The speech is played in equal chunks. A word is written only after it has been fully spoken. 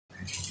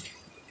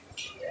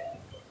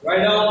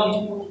Write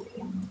down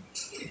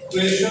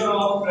equation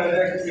of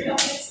trajectory.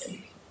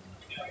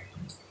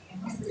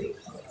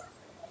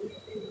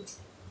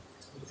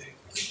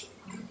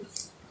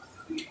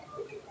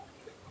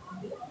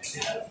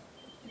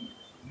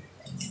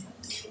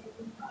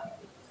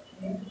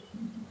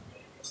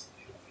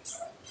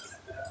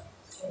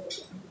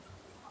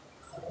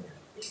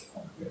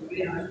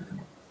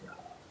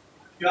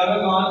 क्या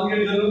मैं मान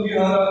के चलूं कि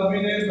हर आदमी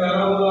ने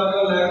पैराबोला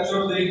का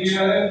लेक्चर देख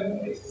लिया है?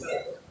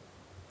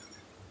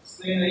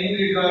 इसने नहीं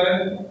देखा है?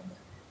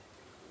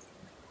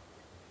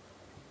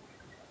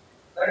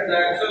 That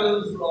lecture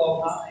is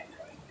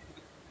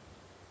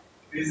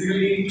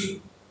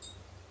basically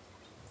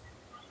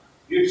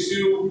gives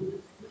you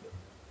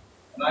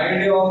an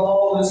idea of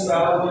how this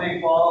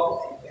parabolic path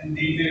in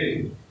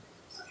detail.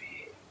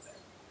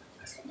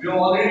 We have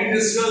already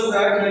discussed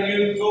that when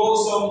you throw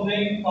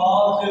something,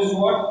 path is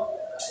what?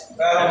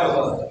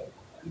 Parabola.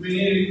 We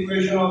need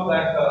equation of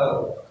that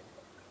parabola.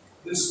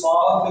 This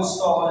path is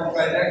called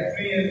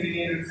trajectory and we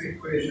need its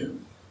equation.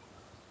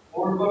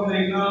 Board पर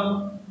देखना,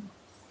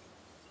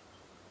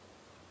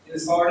 ये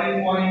starting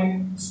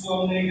point इसको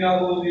हमने क्या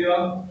बोल दिया?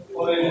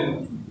 Origin.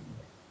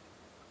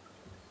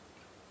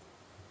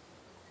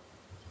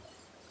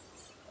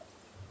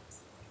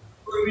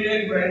 कोई भी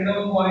एक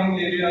random point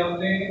ले लिया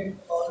हमने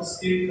और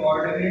इसके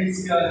coordinates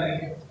क्या हैं?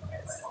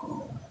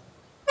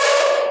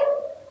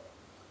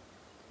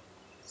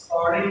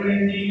 Starting में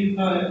t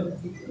कितना है?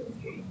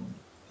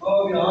 और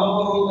यहाँ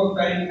पर होगा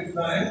टाइम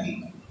कितना है?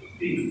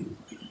 t.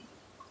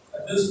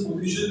 At this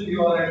position you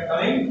are at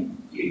time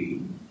t.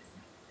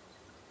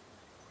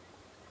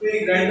 तो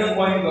एक रैंडम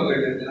पॉइंट पकड़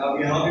लेते हैं. आप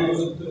यहाँ भी हो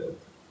सकते हो,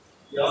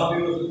 यहाँ भी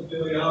हो सकते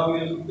हो, यहाँ भी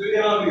हो सकते हो,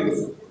 यहाँ भी हो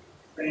सकते हो.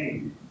 नहीं,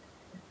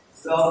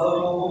 ज़्यादातर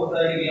लोगों को पता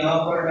है कि यहाँ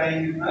पर टाइम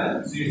कितना है?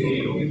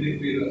 0. ये दिख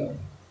भी रहा है.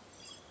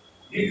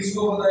 ये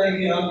किसको पता है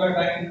कि यहाँ का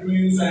time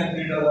 2u sin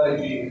theta by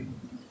g है?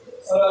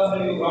 सर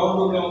आपने ग्राउंड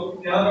हो गया.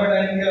 यहाँ का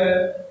टाइम क्या है?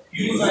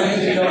 u sin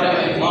theta by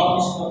g.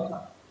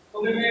 तो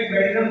मैंने एक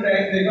रैंडम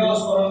टाइम देखा,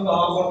 उस पर हम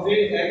कहाँ पर थे?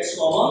 x,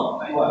 y.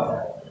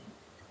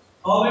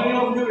 How many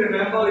of you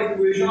remember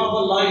equation of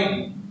a line?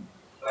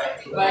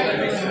 y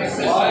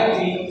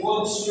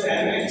equals to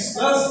mx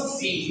plus c.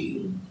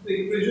 तो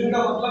इक्वेशन का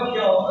मतलब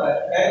क्या होता है?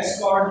 x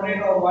कोऑर्डिनेट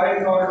और y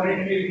कोऑर्डिनेट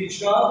के बीच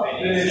का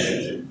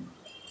रिलेशनशिप.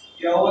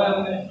 क्या हुआ है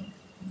हमने?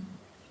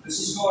 This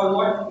is called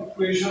what?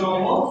 Equation of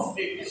a.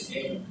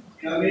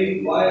 यानी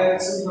y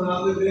एक्सिस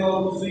बनाते थे और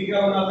दूसरी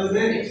क्या बनाते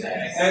थे?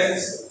 x.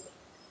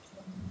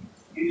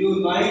 ये जो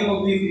लाइन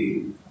होती थी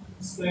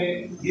इसमें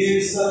ये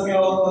हिस्सा क्या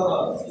होता था?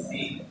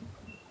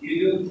 ये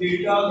जो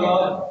थीटा था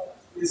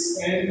इस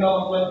एन का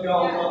मतलब क्या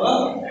होता था?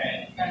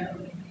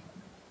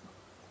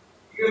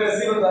 ठीक है,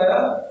 वैसे ही बताया.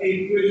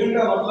 इक्वेशन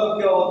का मतलब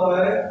क्या होता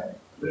है?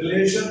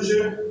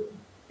 रिलेशनशिप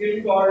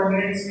इन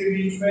कोऑर्डिनेट्स के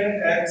बीच में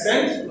x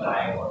एंड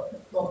y.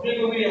 तो अपने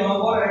को भी यहाँ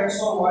पर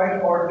x और y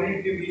कोऑर्डिनेट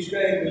के बीच का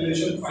एक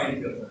रिलेशन फाइंड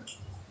करना है.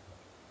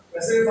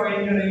 कैसे फाइंड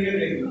करेंगे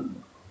देखना.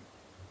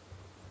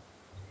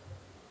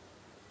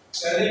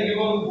 पहले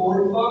केवल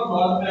बोर्ड पर,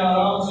 बाद में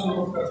आराम से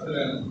नोट करते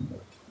रहना.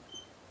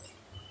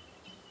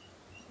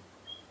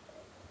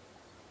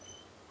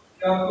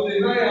 क्या आपको दिख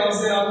रहा है यहाँ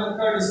से यहाँ तक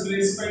का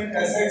डिस्प्लेसमेंट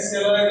sx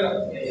कहलाएगा?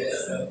 Yes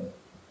sir.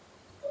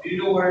 ये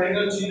जो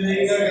वर्टिकल चीज है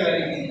क्या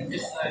कहलाएगी?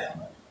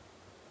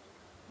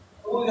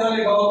 तो यहाँ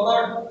लिखा होता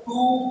है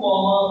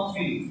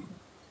 2,3.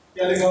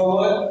 क्या लिखा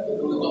हुआ है?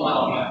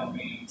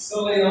 2,3.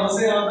 सो यहाँ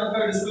से यहाँ तक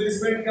का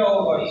डिस्प्लेसमेंट क्या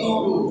होगा?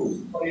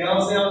 2 और यहाँ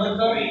से यहाँ तक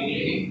का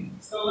 3.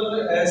 इसका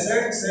मतलब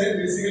sx है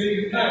बेसिकली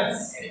कितना है?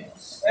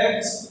 x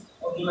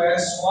और जो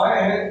sy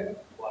है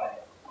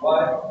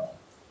y.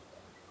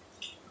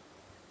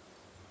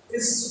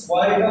 इस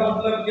y का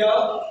मतलब क्या?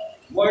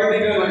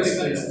 Vertical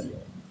displacement.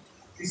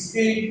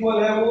 इसके इक्वल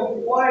है वो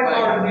y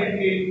कोऑर्डिनेट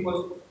के इक्वल.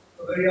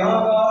 अगर यहाँ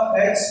का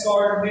x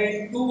कोऑर्डिनेट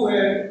 2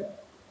 है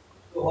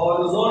तो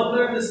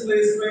हॉरिजॉन्टल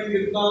डिस्प्लेसमेंट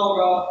कितना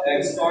होगा?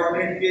 x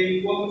कोऑर्डिनेट के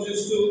इक्वल व्हिच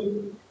इज 2.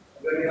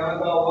 अगर यहाँ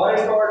का y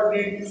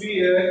कोऑर्डिनेट 3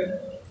 है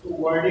तो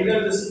वर्टिकल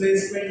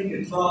डिस्प्लेसमेंट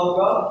कितना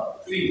होगा?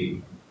 3.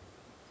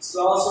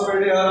 क्लास में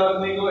बैठे हर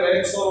आदमी को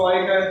x और y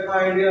का इतना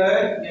आइडिया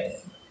है? यस.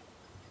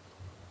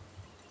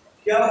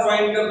 क्या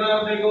फाइंड करना है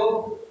अपने को?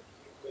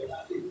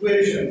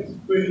 इक्वेशन.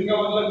 इक्वेशन का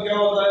मतलब क्या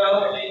होता है?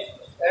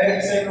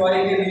 x एंड y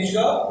के बीच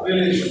का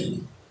relation.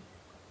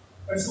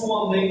 Let's do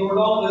one thing. Note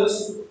down this.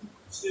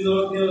 इसकी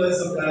जरूरत नहीं है, वैसे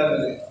समझाया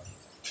मैंने.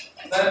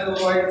 Then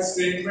provide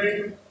statement.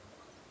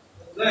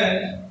 Then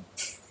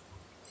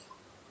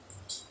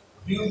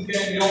you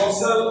can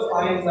yourself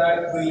find that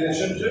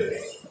relationship.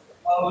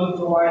 I will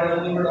provide a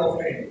little bit of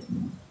it.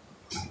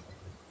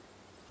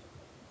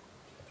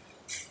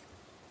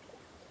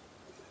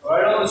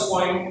 Right on this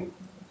point,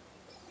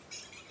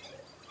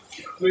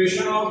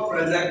 equation of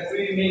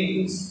trajectory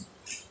means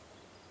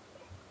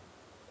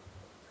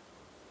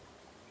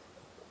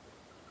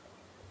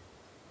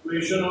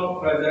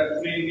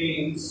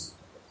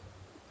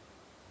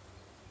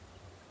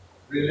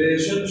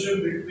relationship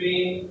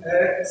between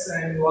x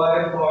and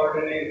y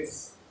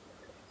coordinates.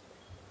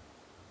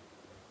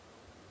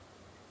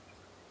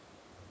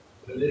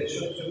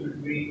 relationship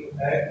between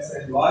x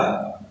and y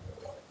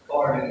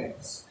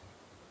coordinates.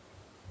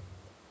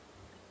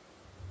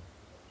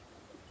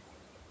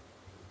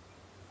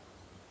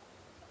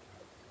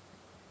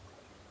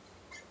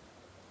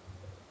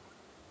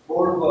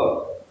 Board work.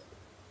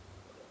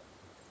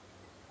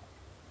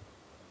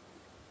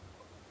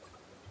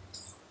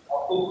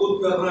 आपको खुद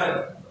करना है,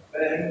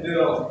 मैं hint दे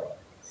रहा हूं।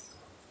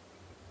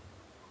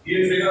 ये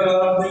figure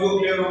अगर आप देखो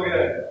क्लियर हो गया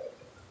है।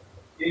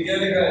 ये क्या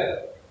लिखा है?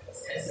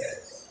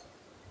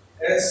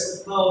 S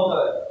कितना होता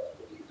है?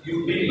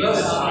 UT प्लस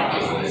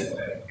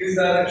किस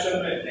डायरेक्शन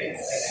में?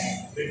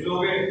 लिख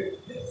लोगे,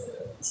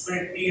 उसमें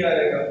T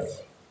आएगा।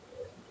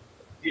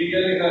 ये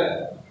क्या लिखा है?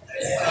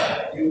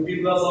 UT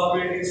plus half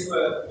AT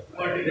square,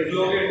 लिख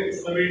लोगे,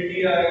 उसमें भी T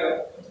आएगा।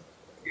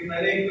 कि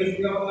मैंने इक्वेशन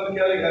का मतलब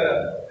क्या लिखा है?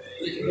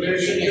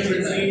 Relationship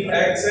between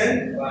x and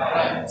y।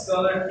 इसका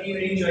मतलब T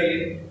नहीं चाहिए।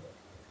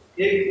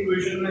 एक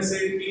इक्वेशन में से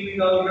T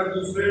निकाल कर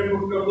दूसरे में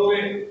पुट कर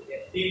दोगे,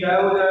 T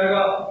गायब हो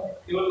जाएगा,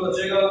 केवल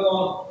बचेगा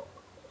कौन?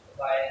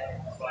 y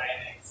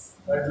and x.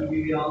 That will be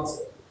the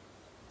answer.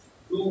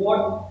 Do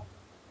what?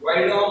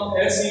 Write down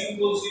S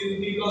equals to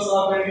UT plus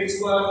half AT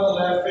square on the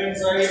left hand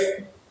side,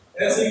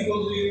 S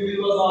equals to UT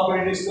plus half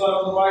AT square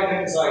on the right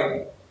hand side.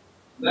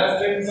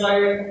 Left hand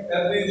side,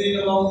 everything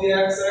along the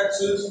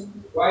x-axis.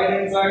 Right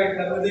hand side,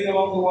 everything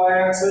along the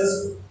y-axis.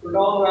 Put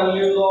down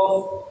values of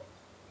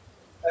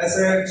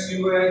sx,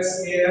 ux,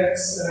 ax,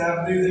 and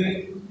everything.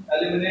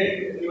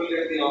 Eliminate, you will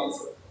get the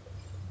answer.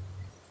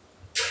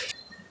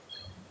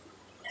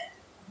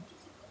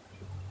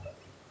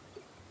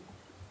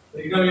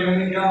 देखिए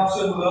मैंने क्या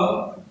आपसे बोला?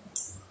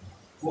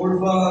 Board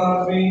पर अगर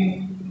भी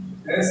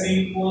s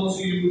equals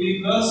to ut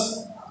plus,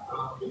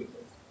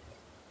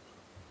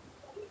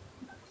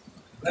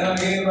 then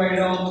again write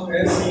down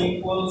s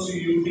equals to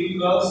ut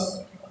plus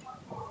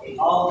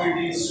half AT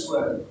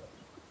square.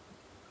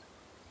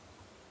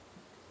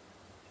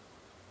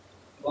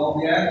 Along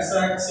the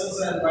x-axis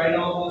and write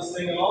down this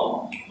thing along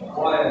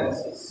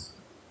y-axis.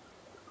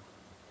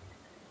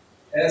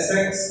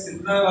 sx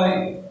कितना है भाई?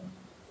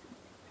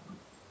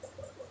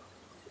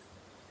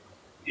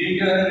 ये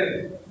क्या है?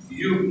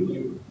 u।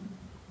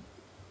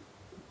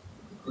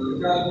 तो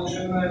क्या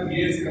क्वेश्चन में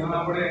ये सिखाना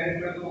पड़े एंड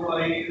में तो बड़ा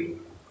ही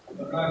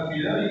बता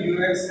दिया।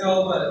 ux क्या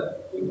होता है?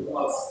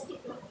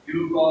 u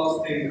cos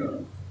theta.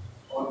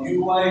 और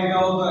uy क्या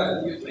होता है?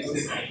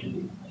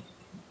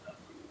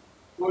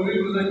 कोई भी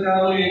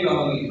प्रोजेक्टाइल ये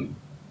कहानी है।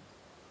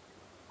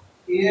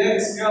 ax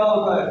क्या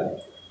होता है?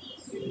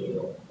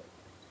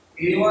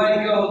 ay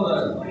क्या होता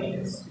है?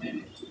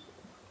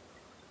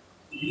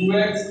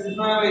 ux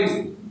कितना है भाई?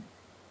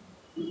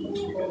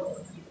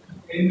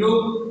 इंटू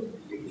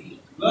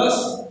प्लस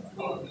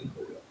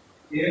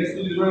ax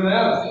तो जीरो है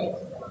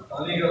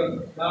खाली कर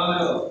क्या हो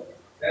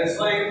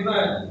sy कितना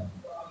है?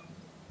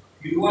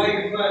 uy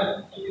कितना है?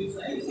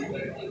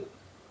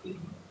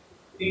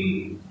 t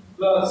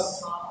प्लस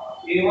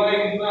ay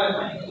कितना है?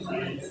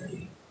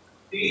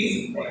 t।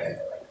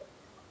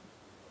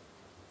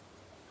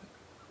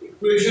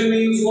 Equation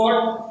means what?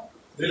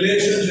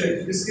 Relationship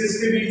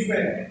किसके बीच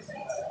में?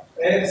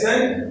 x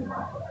एंड,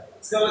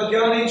 इसका मतलब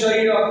क्या नहीं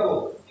चाहिए आपको?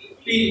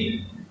 t।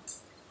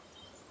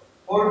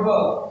 और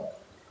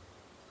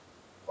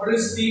what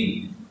is t?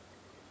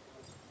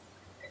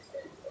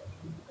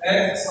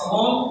 x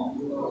upon,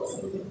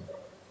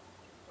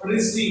 what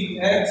is t?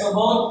 x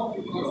upon,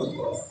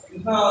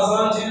 इतना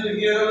आसान चीज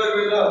लिखिएगा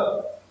बेटा।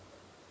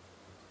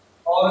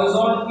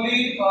 हॉरिजॉन्टली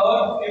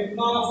अर्थ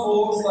कितना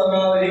फोर्स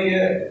लगा रही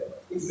है?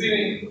 कुछ भी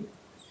नहीं।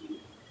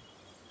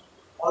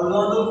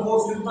 हॉरिजॉन्टल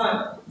फोर्स कितना है?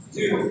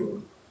 0।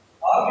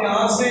 आप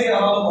यहां से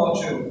यहां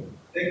पहुंचे हो,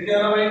 देख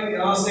क्या भाई,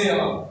 यहां से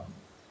यहां,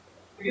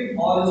 लेकिन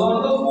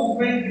हॉरिजॉन्टल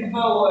मूवमेंट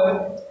कितना हुआ है?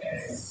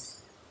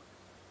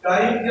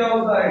 टाइम क्या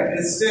होता है?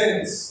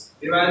 Distance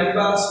divided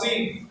by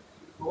speed.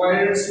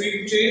 Provided speed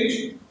change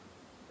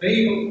नहीं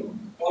हो,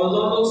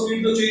 हॉरिजॉन्टल स्पीड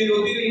तो चेंज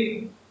होती नहीं।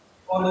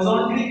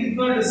 हॉरिजॉन्टली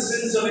कितना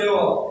डिस्टेंस चले हो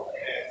आप?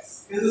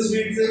 किस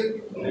स्पीड से?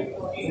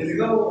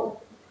 लिखा हो।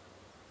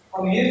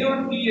 अब ये जो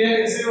t है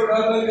इसे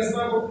उठाकर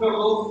किसमें पुट कर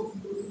दो?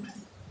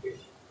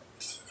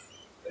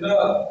 इधर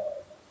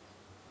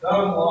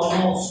done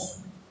almost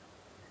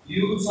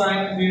u sin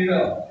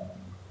theta.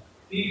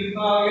 t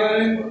कितना आ गया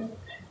है?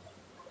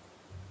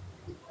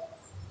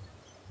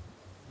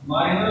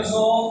 Minus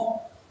of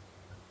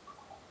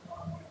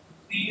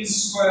t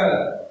square.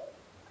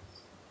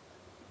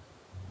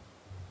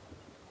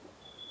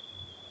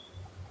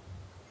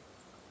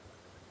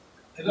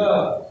 इधर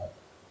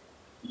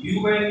u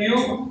and u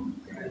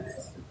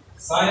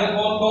sin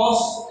upon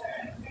cos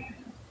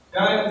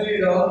tan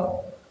theta।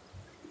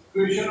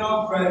 Equation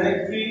of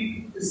trajectory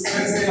इस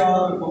तरह से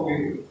याद रखोगे,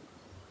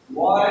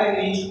 y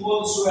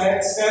equals to x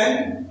tan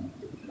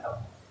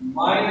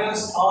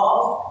minus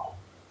half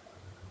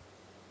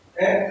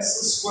x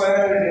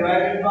square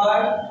divided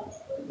by,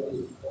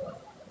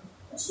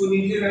 इसको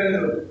नीचे रहने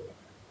दो।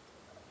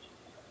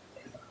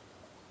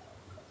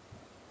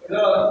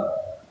 इधर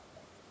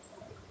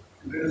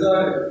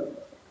result,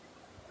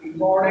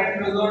 important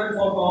result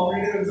for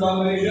competitive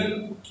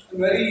examination,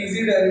 very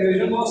easy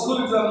derivation for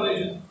school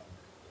examination।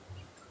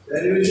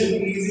 Derivation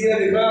easy है,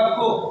 दिख रहा है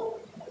आपको?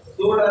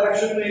 दो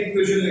डायरेक्शन में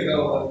इक्वेशन लिखा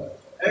हुआ है,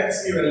 x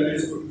की वैल्यू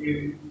इसको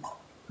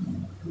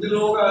कितने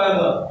लोगों का आया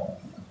था?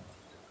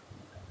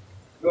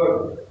 गुड।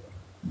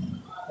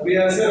 अभी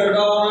ऐसे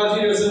रटा होना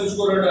चाहिए जैसे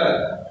मुझको रटा है,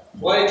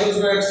 y equals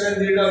to x tan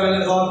theta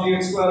minus half g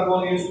square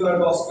upon u square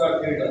cos square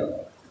theta.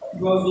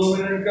 Because 2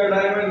 minute का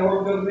टाइम है नोट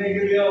करने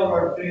के लिए और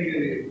रटने के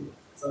लिए।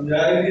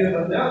 समझाया कि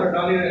बंदे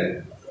रटा नहीं रहे,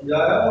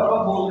 समझाया और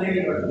आप बोलने के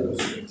रटते हो।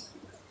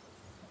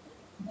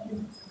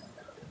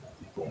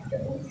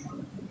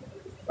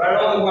 Write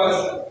down the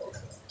question.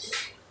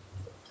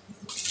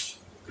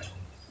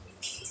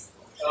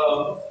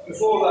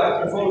 Before that,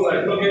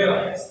 look here.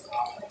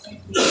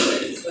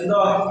 In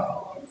the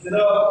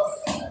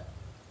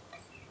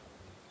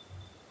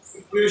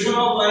equation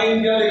of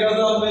line क्या लिखा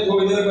था हमने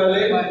थोड़ी देर पहले?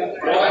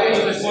 y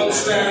equals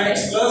to mx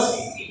plus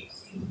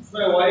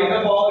इसमें y का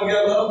पावर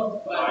क्या था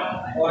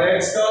और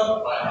x का,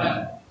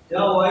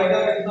 यहाँ y का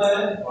कितना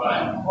है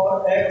और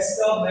x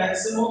का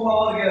मैक्सिमम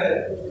पावर क्या है?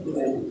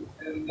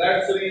 And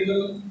that's the reason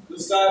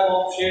this type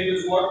of shape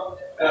is what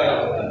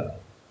parabola.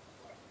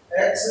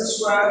 X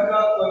square का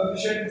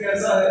कोएफिशिएंट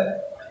कैसा है?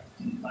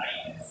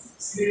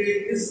 इसलिए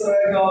इस तरह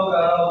का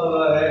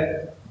पैराबोला है,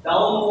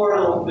 डाउनवर्ड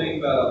ओपनिंग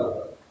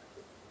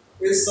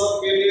पैराबोला। इस सब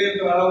के लिए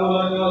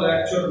पैराबोला का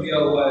लेक्चर दिया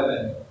हुआ है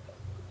मैंने,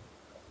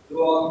 जो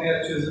आपने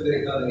अच्छे से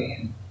देखा नहीं है।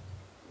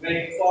 मैं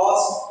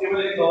फास्ट केवल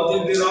एक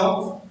लॉजिक दे रहा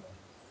हूँ,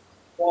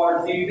 फॉर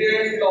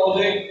डिटेल्ड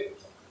लॉजिक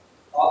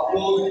आप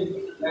लोग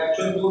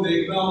लेक्चर को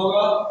देखना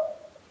होगा।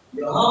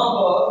 यहाँ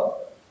पर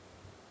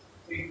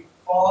एक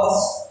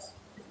फास्ट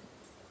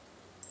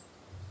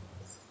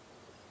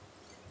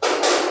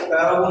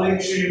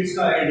पैराबोलिक शेप्स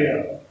का आइडिया,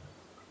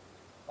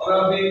 और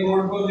आप एक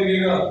बोर्ड पर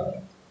देखिएगा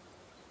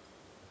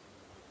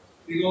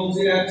कौन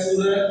सी एक्सिस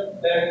है?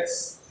 x,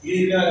 ये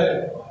क्या है?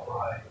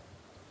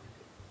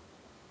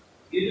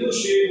 ये जो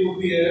शेप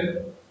होती है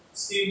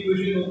इसकी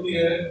इक्वेशन होती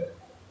है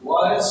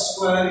y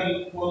square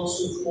equals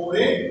to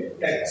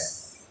 4x।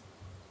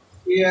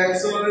 ये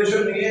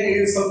एक्सेलरेशन नहीं है,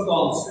 ये सब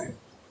कांस्टेंट।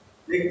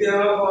 देखते हैं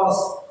आप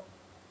फास्ट,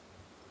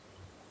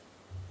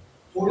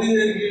 थोड़ी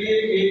देर के लिए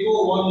a को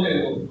 1 ले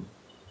लो,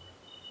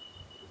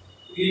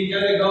 ये क्या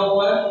लिखा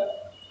हुआ है?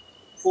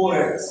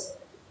 4x।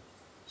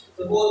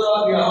 सपोज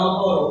आप यहां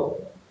पर हो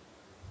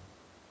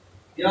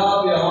या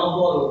आप यहां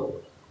पर हो,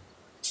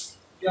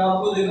 क्या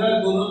आपको दिख रहा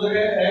है दोनों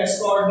जगह x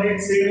कोऑर्डिनेट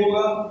सेम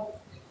होगा?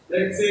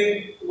 लेट्स से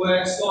वो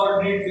x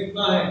कोऑर्डिनेट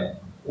कितना है?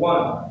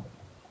 1।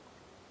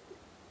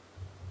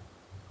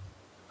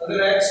 अगर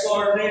x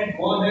कोऑर्डिनेट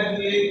 1 है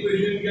तो ये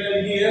इक्वेशन क्या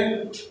लिखी है?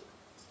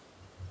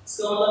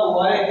 इसका मतलब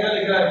y क्या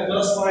लिखा है?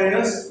 प्लस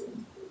माइनस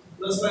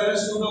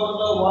 2 का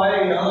मतलब y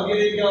यहाँ के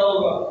लिए क्या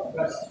होगा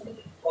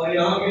और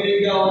यहाँ के लिए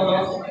क्या होगा?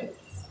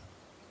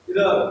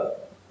 इधर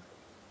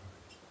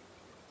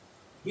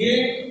ये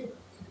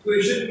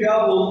इक्वेशन क्या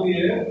बोलती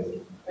है?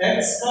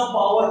 x का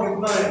पावर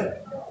कितना है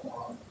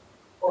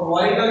और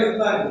y का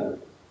कितना है?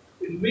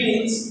 इट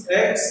मींस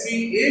x की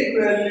एक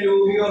वैल्यू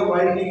होगी और y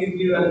की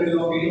कितनी वैल्यू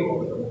होगी?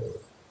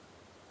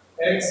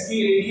 x की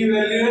एक ही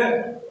वैल्यू है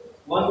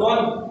 1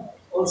 1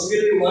 और उसके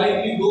लिए y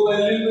की दो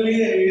वैल्यू तो नहीं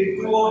है, एक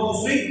ट्रू और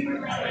दूसरी।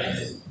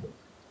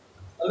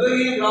 अगर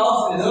ये ग्राफ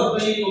इधर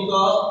नहीं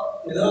होता,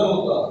 इधर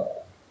होता,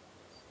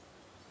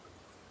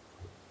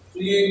 तो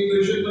ये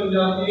इक्वेशन बन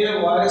जाती है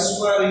y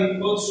square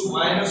equals to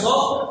minus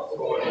of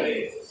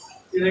 4x।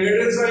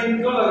 Negative sign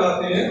क्यों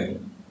लगाते हैं?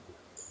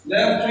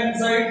 लेफ्ट हैंड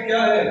साइड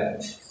क्या है?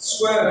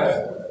 स्क्वायर है।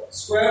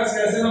 स्क्वायर्स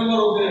कैसे नंबर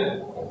होते हैं?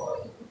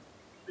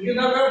 लेकिन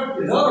अगर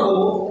इधर हो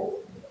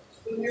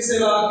तो इस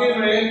इलाके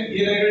में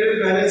ये नेगेटिव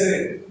पहले से,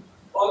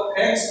 और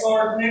x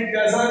कोऑर्डिनेट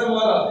कैसा है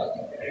तुम्हारा?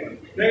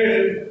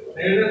 नेगेटिव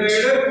नेगेटिव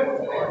नेगेटिव,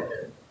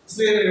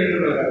 इसलिए नेगेटिव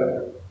लगाया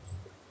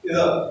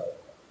इधर।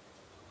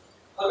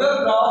 अगर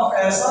ग्राफ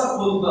ऐसा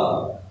खुलता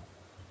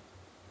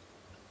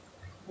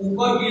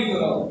ऊपर की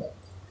तरफ,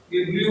 ये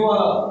ब्लू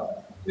वाला,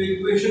 तो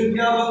इक्वेशन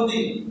क्या बनती?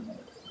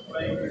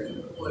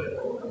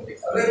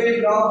 अगर ये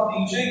ग्राफ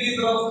नीचे की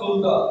तरफ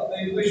खुलता तो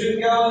इक्वेशन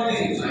क्या बनती?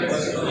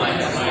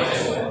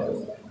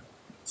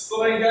 इसको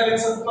मैं क्या लिख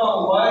सकता हूँ?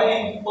 y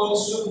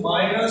equals to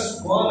minus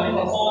 1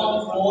 upon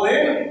 4a।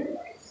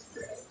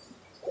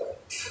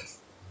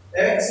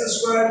 x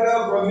square का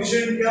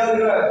कोएफिशिएंट क्या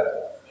दिख रहा है?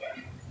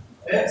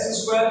 x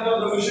स्क्वायर का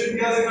कोएफिशिएंट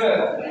क्या दिख रहा है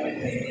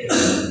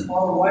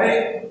और y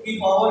की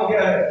पावर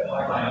क्या है?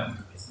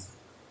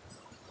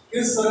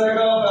 किस तरह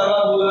का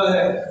पैराबोला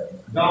है?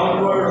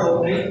 Downward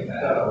opening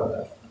parabola.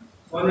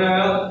 समझ में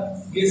आया?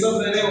 ये सब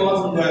मैंने बहुत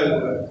समझाया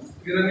हुआ है,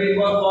 लेकिन अभी एक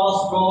बार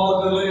फास्ट ड्रॉ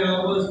कर लो यहाँ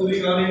पर पूरी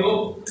कहानी को।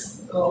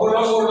 होल्ड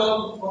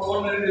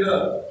ऑन मिनट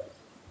इधर।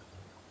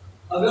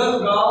 अगर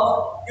ग्राफ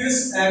किस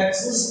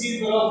एक्सिस की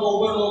तरफ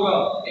ओपन होगा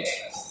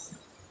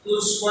तो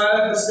स्क्वायर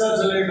किसका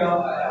चलेगा?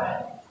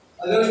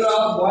 अगर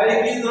ग्राफ y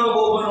की तरफ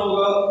ओपन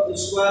होगा तो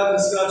स्क्वायर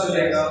किसका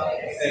चलेगा?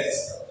 x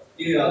का।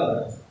 ये याद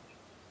रखना।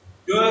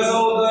 क्यों ऐसा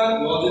होता है?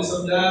 लॉजिक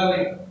समझाया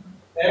भाई।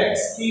 x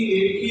की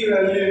एक ही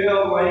वैल्यू है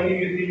और y की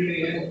कितनी मिली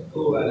है?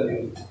 दो वैल्यू।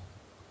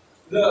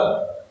 इधर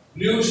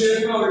ब्लू शेप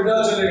में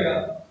उल्टा चलेगा,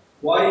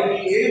 y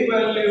की एक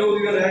वैल्यू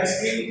होगी और x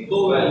की दो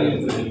वैल्यू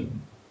होगी।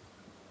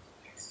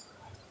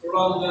 put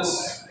on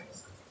this.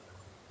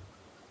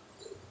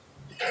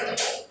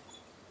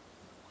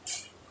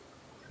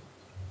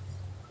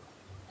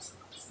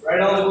 Write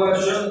down the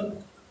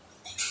question.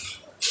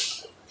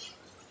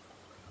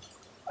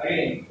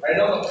 Again, write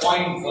down the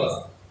point first.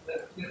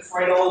 Let's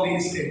write all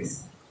these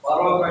things.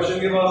 बार-बार question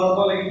के बाद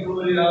आता है लेकिन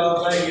पूरा याद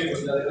आता है ये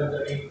समझा देना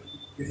चाहिए,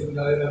 ये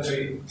समझा देना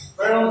चाहिए.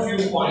 Write down few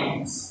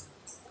points.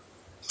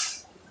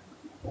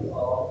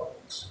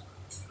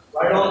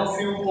 Write down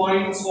few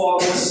points for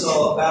this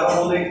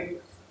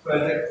parabolic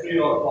trajectory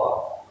or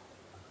path.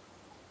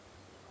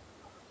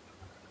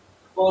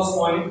 First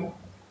point.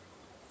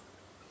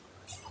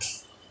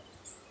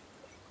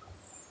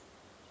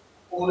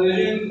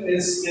 Origin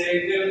is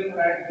taken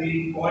at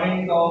the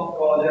point of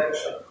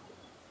projection.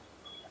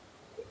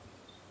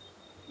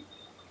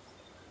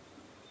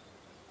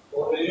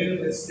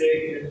 Origin is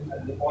taken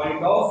at the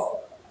point of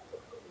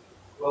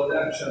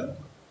projection.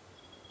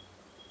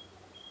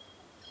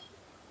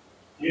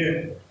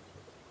 Here,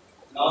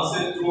 now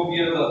से through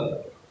किया था.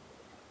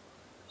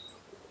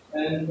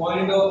 And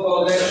point of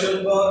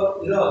projection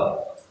पर इधर.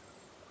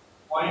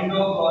 Point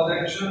of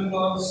projection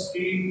पर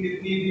speed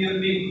कितनी दी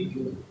हमने?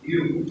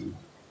 U.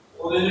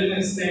 Origin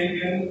is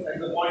taken at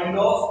the point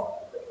of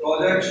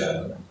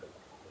projection.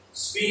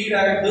 Speed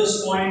at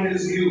this point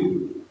is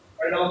u.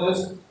 Write down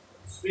this.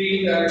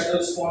 Speed at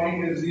this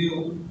point is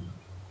u.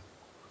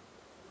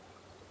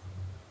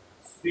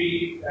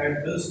 Speed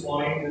at this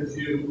point is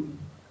u.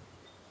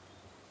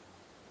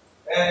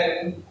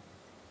 And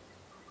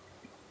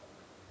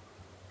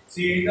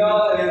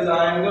theta is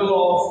angle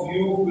of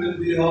u with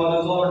the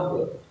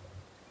horizontal.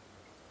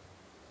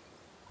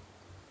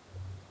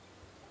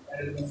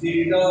 And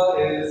theta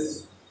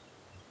is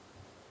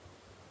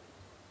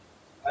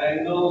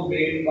angle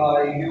made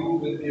by u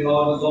with the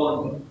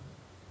horizontal.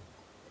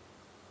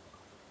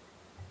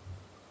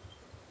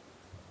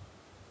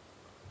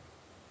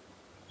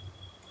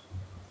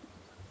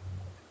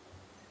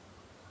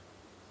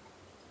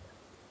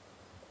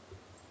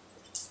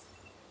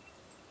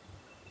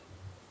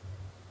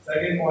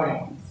 Second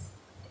point.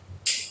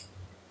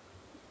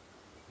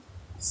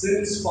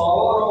 Since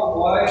power of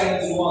y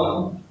is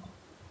 1,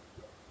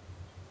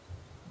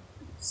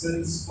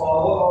 since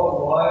power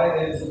of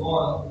y is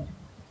 1,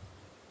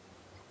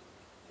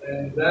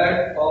 then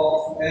that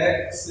of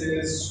x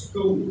is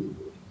 2,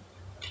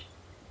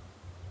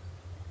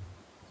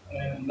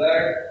 and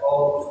that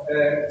of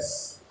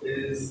x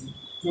is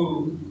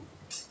 2.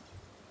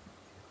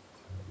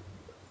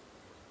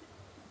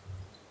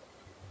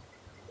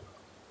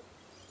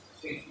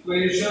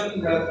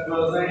 Equation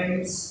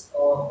represents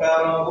a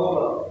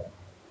parabola.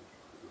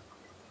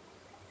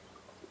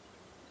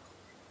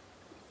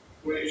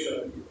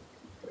 Equation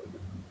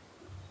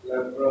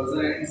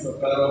represents a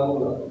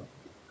parabola.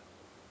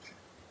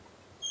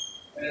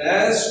 And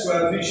as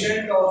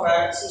coefficient of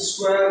x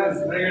square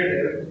is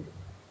negative,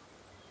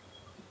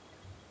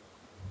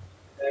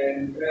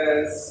 and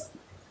as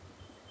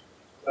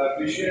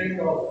coefficient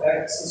of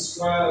x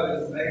square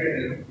is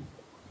negative,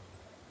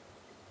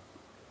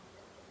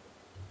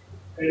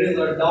 it is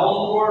a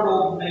downward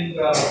opening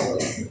parabola.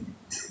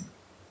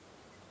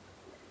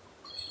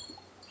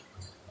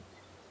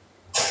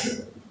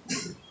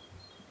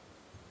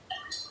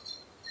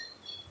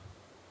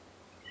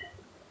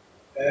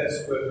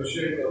 As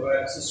coefficient of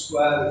x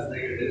square is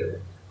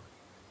negative,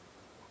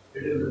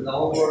 it is a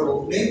downward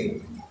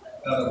opening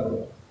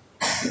parabola.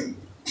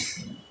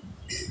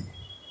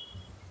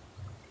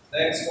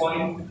 Next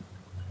point,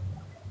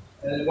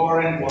 an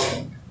important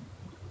point.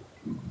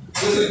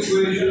 This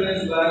equation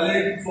is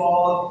valid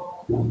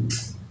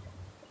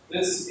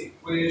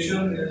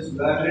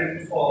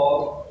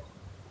for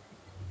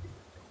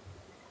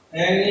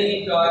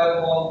any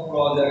type of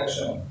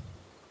projection.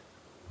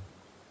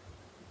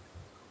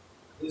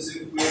 This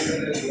equation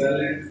is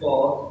valid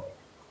for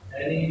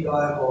any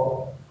type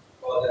of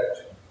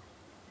projection.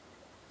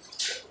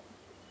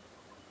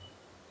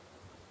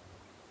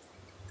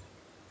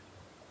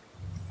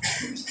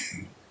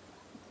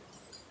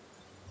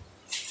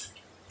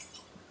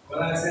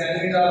 When I say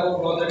any type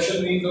of projection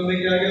means हमने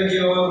क्या क्या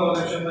किया हुआ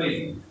projection में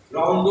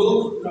ground to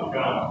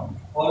ground,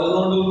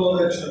 horizontal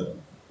projection,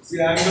 इसी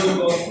angle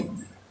पर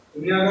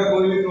दुनिया का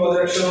कोई भी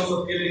projection हो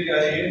सबके लिए क्या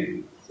है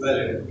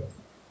valid.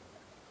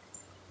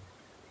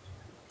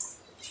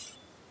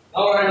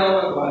 Now write down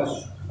a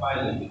question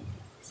finally.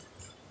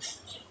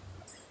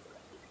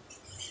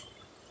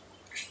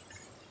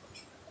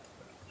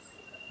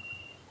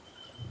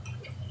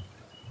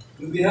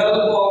 With the help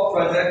of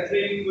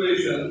trajectory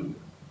equation,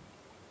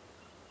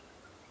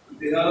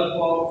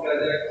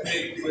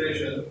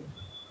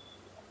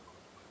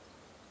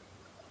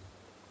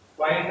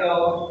 find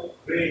out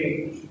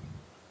range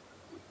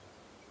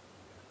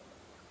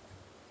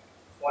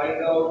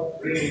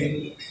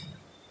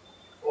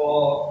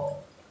for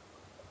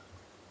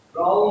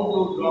ground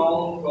to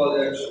ground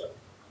projection.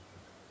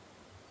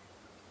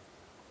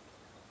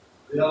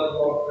 With the help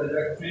of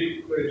trajectory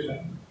equation,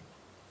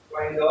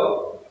 find out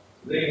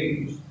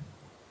range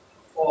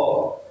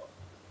for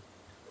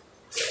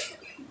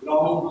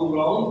ground to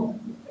ground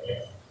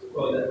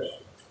projection.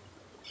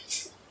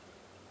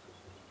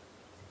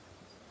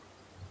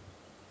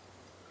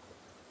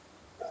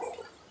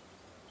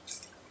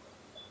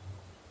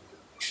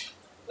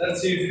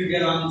 Let's see if you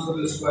can answer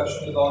this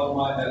question without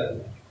my help.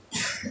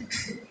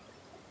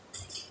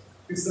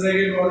 किस तरह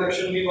की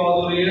production की बात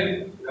हो रही है?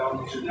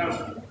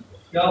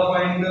 क्या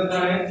find करना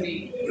है?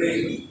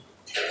 रेंज।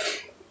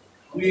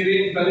 we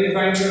रेंज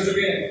फाइंड कर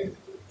चुके हैं।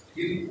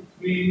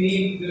 we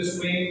need this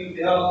with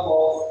the help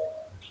of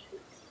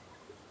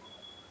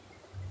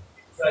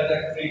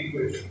trajectory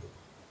equation।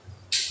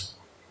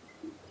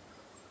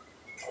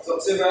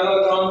 सबसे पहला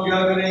काम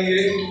क्या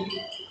करेंगे?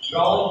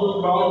 Ground to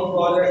ground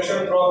projection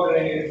draw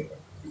करेंगे।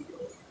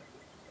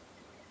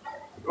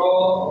 Draw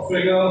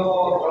figure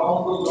for ground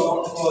to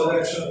ground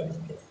projection.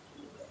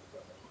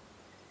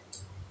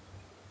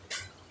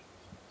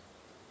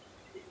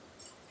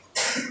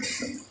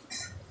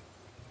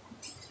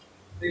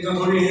 देखो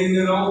थोड़ी हिंट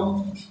दे रहा हूं।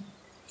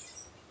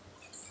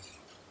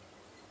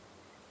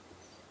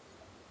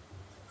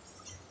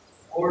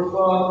 कोड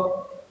का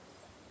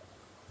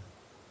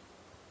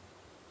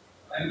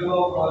एंगल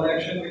ऑफ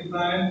प्रोजेक्शन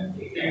कितना है?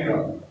 थीटा।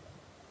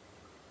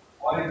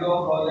 पॉइंट ऑफ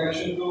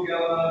प्रोजेक्शन को क्या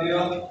बना दिया?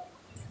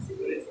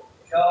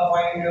 क्या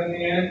फाइंड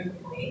करनी है?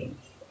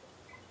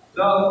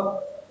 जब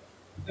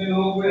इतने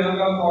लोगों को यहाँ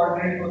का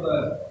कोऑर्डिनेट पता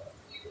है,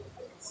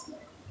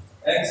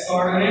 एक्स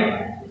कोऑर्डिनेट,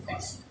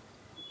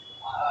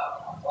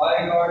 वाई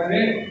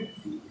कोऑर्डिनेट,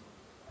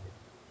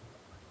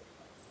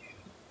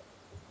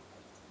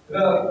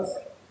 अगर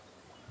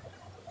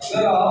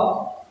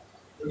आप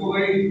देखो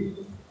भाई,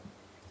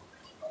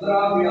 अगर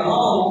आप यहां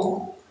हो,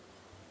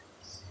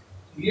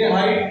 ये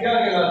हाइट क्या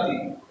कहलाती?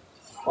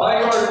 Y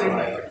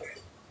coordinate.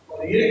 और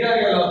ये क्या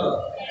कहलाता?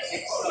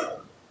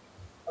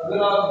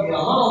 अगर आप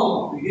यहां हो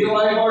तो ये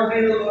वाई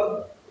कोऑर्डिनेट होगा।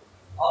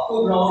 आप तो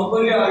ग्राउंड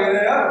पर ही आ गए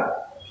ना यार।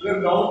 अगर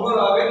ग्राउंड पर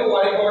आ गए तो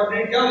वाई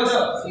कोऑर्डिनेट क्या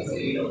बचा?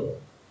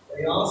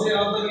 यहां से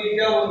यहां तक ये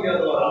क्या हो गया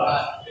दोबारा?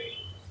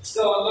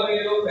 इसका मतलब ये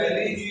जो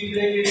पहली चीज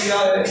है ये क्या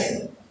है?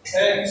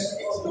 x।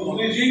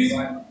 दूसरी चीज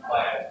y।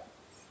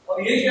 और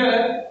ये क्या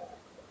है?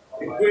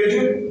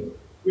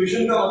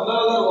 इक्वेशन का मतलब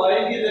अगर y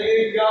की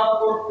जगह क्या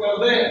पुट कर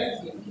दें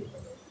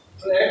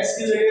तो x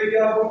की जगह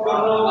क्या पुट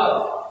करना होगा?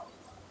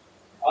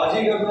 आज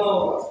ही करना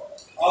होगा,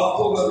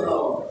 आपको करना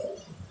होगा।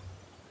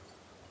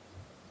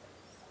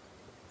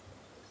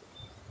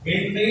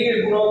 हिंट नहीं है,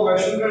 पूरा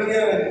क्वेश्चन कर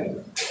दिया मैंने।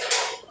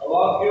 अब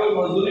आप केवल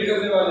मजदूरी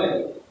करने वाले,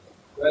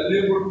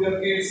 वैल्यू पुट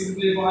करके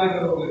सिंपलीफाई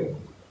करोगे।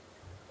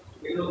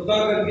 लेकिन उतना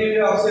करके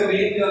जो आपसे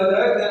रेंज आ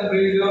जाए, then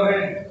raise your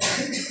hand.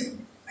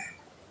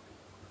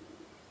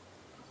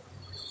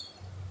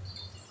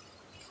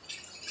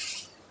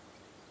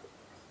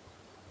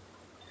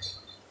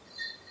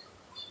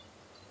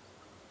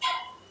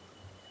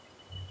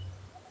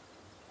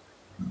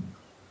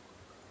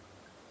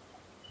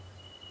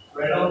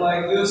 Write down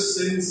like this: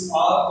 since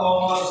r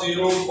comma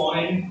 0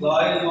 point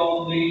lies on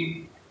the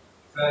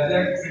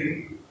trajectory,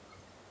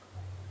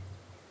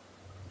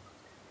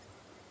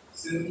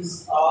 since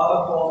r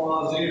comma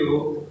 0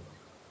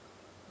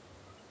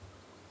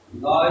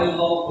 lies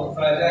on the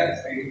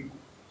trajectory,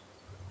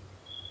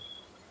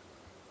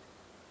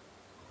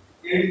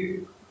 it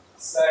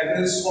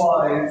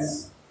satisfies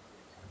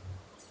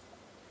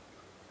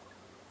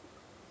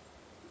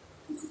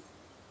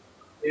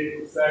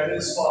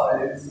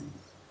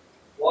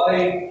y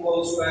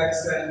equals to x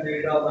tan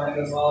theta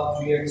minus half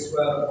gx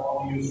square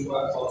upon u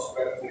square cos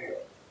square theta.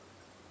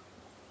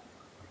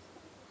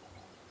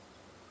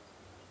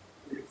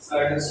 It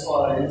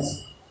satisfies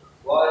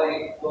y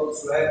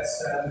equals to x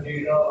tan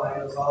theta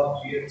minus half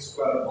gx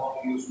square upon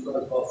u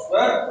square cos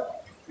square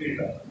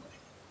theta.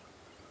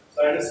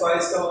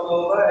 Satisfies का मतलब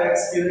होता है x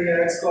की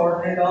जगह x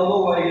coordinate डाल दो,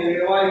 y की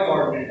जगह y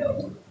कोऑर्डिनेट डाल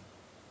दो।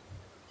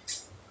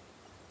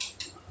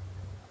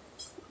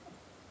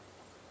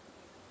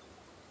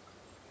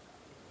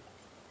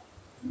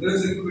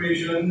 This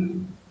equation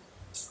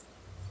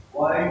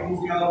y को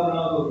क्या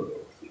बना दो?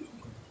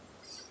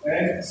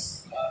 x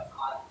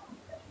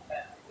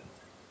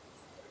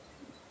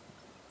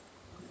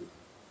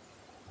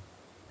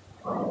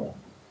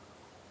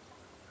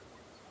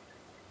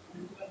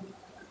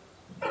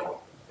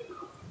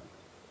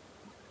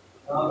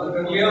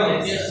कर लिया?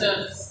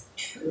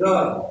 इधर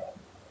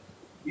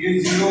ये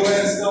 0 है,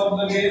 इसका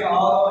मतलब ये r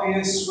और ये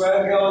स्क्वायर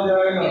क्या हो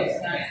जाएगा?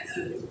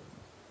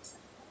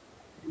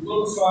 तो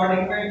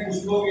स्टार्टिंग में कुछ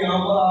लोग यहाँ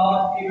पर r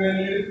की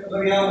वैल्यू,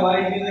 अगर यहाँ y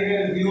की जगह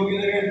 0 की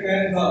जगह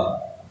 10 था,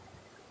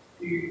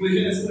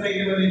 इक्वेशन इस तरह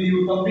की बनी थी,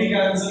 वो तब भी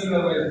कैंसिल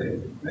कर रहे थे।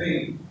 नहीं,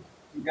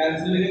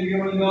 कैंसिलेशन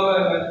केवल क्या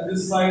है?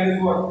 This side is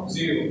what?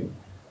 0।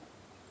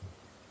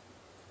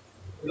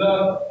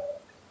 मतलब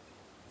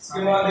इसके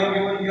बाद ये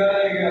केवल क्या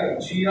रहेगा?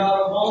 gr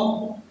अपॉन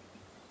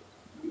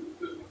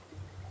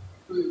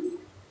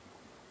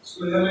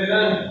इसको इधर ले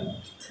जाए,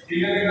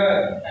 ठीक है? लिखा है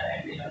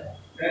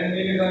 10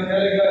 के साथ क्या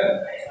लिखा है?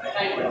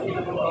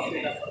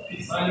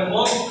 साइन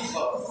अपॉन,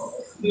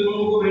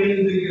 दोनों को रेंज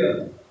दे दिया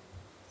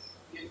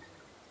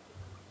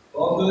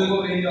और तो देखो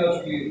रेंज आ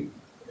चुकी है।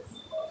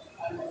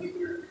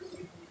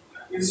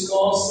 इस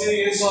कॉस से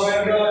ये स्क्वायर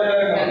क्या हो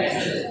जाएगा?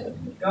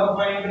 क्या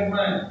फाइंड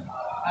करना है?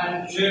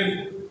 शिफ्ट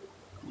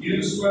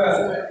u स्क्वायर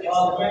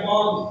साथ में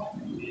कौन?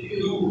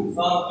 2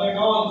 साथ में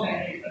कौन?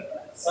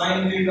 साइन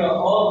थीटा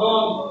और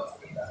कौन?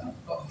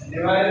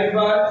 डिवाइडेड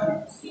बाय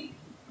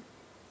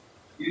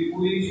ये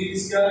पूरी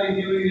चीज क्या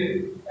लिखी हुई है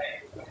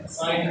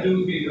sin 2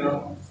 थीटा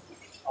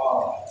r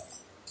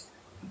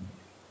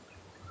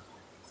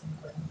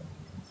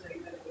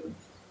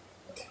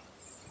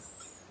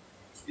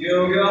ये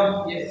हो गया।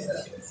 Yes sir.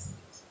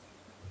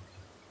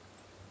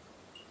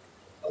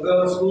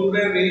 अगर स्कूल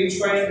में रेंज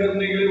फाइंड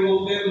करने के लिए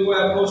बोलते हैं तो वो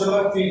अप्रोच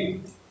अलग थी।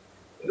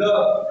 इधर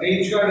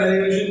रेंज का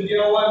डेरिवेशन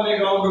किया हुआ है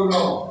ground to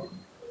ground.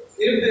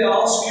 If they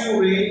ask you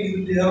range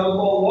with the help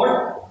of what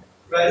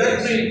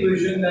ट्रायजेक्टरी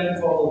equation then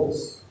follows.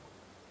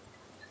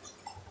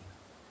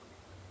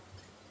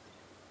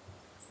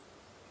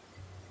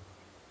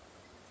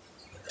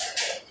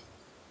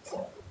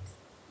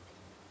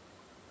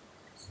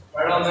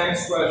 Right on,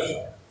 next question.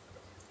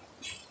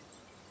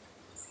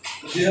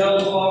 With the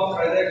help of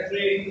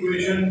trajectory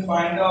equation,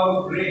 find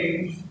out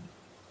range.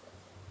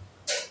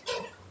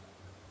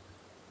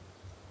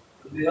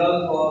 With the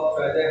help of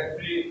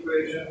trajectory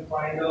equation,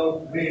 find out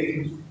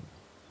range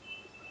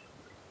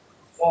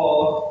for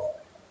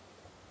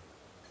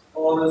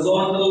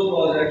horizontal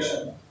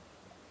projection.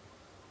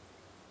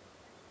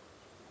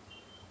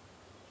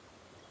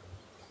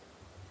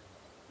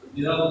 With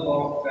the help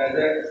of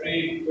trajectory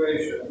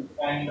equation,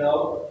 find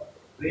out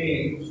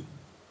range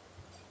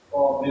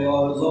for the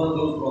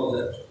horizontal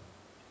projection.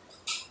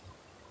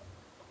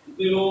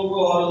 कितने लोगों को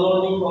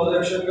horizontal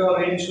projection का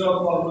range का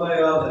formula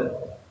याद है?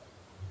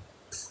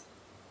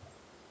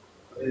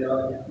 अरे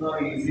यार कितना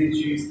इजी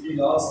चीज थी,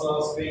 लास्ट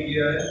क्लास में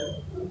किया है।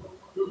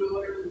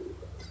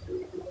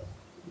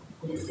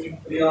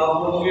 ये आप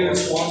लोगों की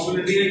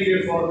रिस्पॉन्सिबिलिटी है कि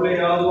फॉर्मूले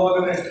याद हुआ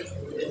करें।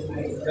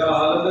 क्या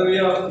हालत है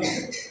भैया आपकी?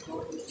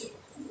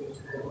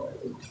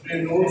 अपने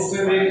नोट्स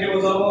में देख के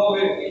बता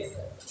पाओगे?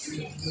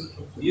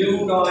 U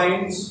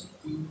times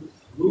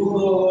root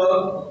over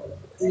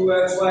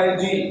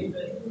 2xyg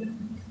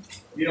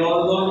ये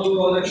horizontal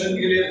projection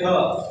के लिए था,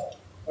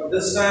 but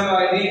this time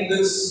I need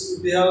this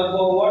with the help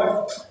of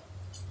what?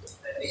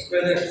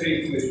 Trajectory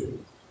equation.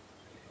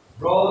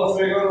 Draw the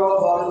figure of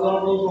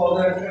horizontal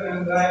projection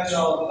and then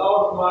now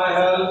without my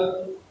help,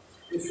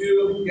 if you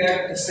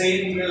get the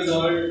same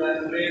result,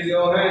 then raise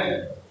your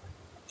hand.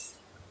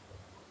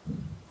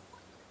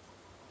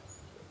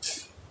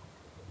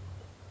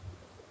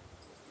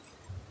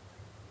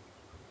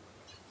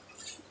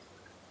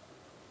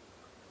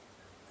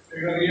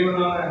 Figure ये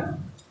बनाना है,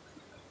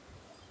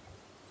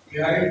 ये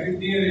height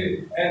कितनी है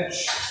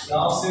h,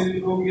 यहाँ से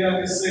शुरू किया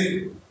किससे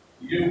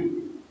u,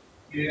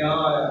 ये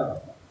यहाँ आया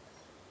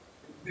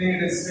इतने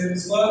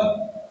डिस्टेंस पर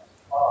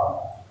r,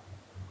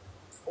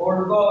 और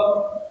पर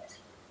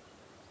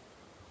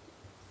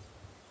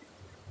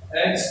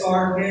x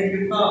कोऑर्डिनेट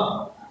कितना,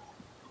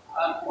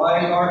 y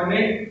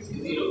कोऑर्डिनेट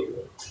 0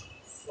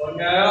 बन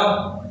गया।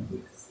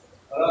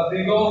 और अब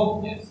देखो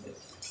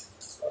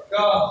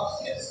पक्का?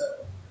 Yes sir.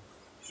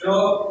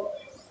 Sure?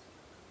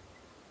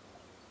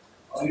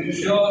 Are you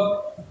sure?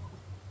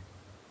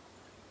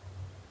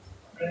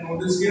 मैंने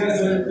नोटिस किया है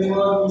सर इतनी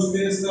बार पूछते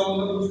हैं इसका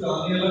मतलब कुछ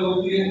कहानी अलग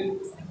होती है।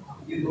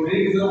 ये थोड़ी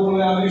की तरह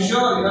बोले Are you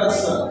sure? Yes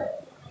sir.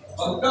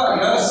 पक्का?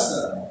 Yes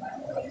sir.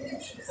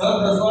 सर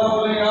 10 बार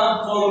बोलेंगे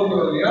आप फॉलो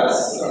करो। Yes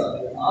sir.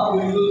 आप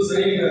बिल्कुल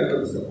सही कह रहे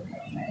हो sir.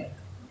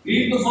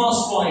 Read the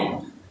first point.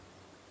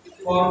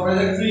 For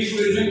trajectory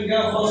equation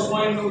क्या first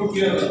point नोट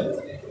किया था?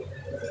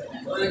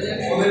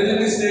 Origin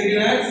is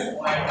taken as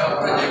point of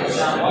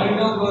projection.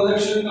 Point of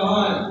projection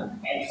कहाँ है?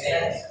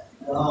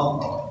 यहाँ।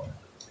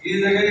 ये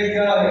जगह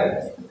क्या है?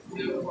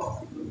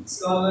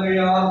 इसका अंदर ये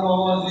r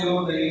कॉमा 0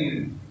 नहीं है।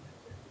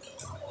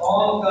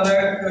 कौन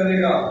करेक्ट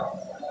करेगा?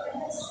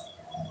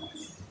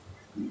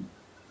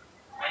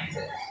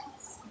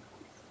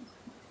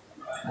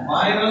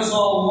 Minus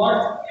of what?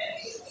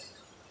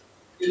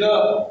 इधर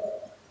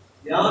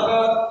यहाँ का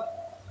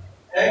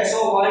x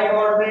और y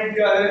कोऑर्डिनेट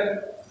क्या है?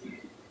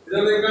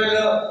 इधर देखना है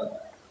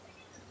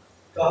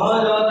कहाँ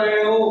जाता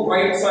है वो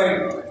राइट साइड,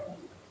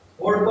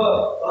 बोर्ड पर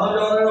कहाँ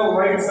जा रहा है वो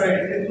राइट साइड,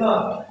 कितना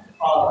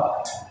r।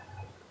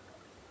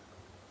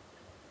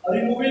 Are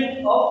you moving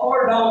up or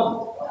down?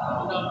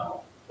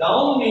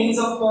 Down means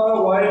आपका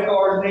y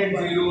कोऑर्डिनेट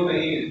 0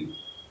 नहीं है।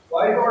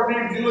 y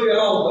कोऑर्डिनेट 0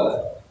 यहाँ होता है।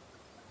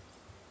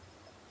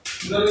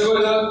 इधर देखो,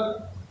 इधर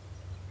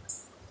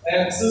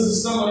एक्सिस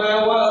सिस्टम बनाया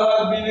हुआ है हर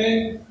आदमी ने।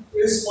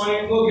 इस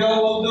पॉइंट को क्या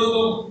बोलते हो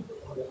तुम?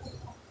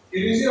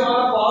 इसी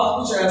हमारा पाथ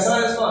कुछ ऐसा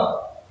है इसका।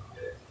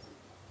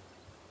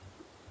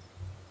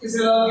 इस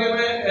इलाके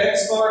में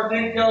x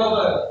कोऑर्डिनेट क्या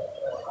होता है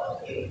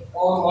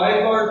और y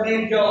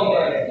कोऑर्डिनेट क्या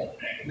होता है?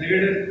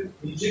 नेगेटिव।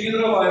 नीचे की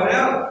तरफ आए ना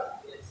यार,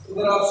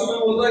 अगर आपसे मैं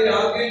बोलता है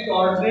यहाँ के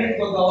कोऑर्डिनेट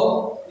बताओ,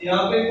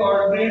 यहाँ पे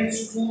कोऑर्डिनेट्स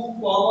 2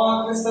 कॉमा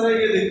किस तरह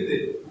के दिखते?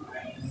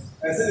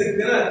 ऐसे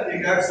दिखते ना,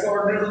 एक x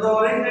कोऑर्डिनेट होता है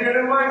और एक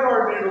नेगेटिव y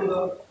कोऑर्डिनेट होता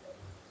है।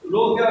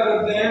 लोग क्या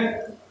करते हैं,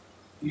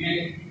 ये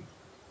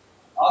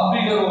आप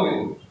भी करोगे,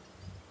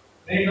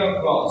 मेक अ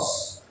क्रॉस।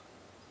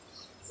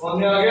 समझ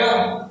में आ गया?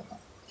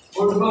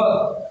 गुड पर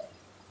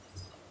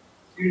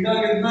थीटा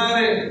कितना है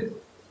रे?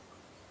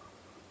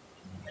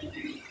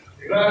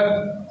 थीटा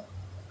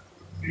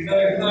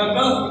कितना है?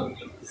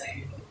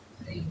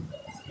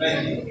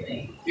 नहीं,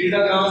 थीटा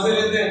कहां से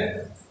लेते हैं?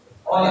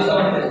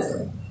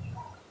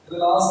 तो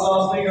लास्ट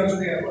क्लास में कर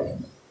चुके हैं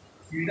अपन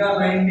थीटा 90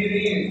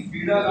 नहीं है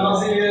थीटा कहाँ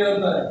से लिया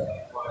जाता है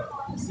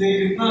इसलिए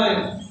कितना है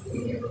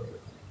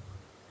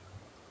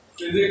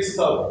फिजिक्स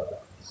तक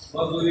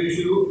मजदूरी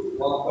शुरू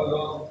माफ कर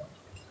दो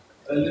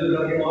वैल्यू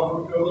जाके वहां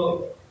पुट कर दो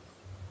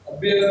अब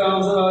भी अगर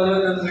आंसर आ जाए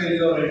तो सही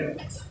हो रहे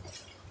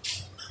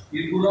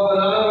ये पूरा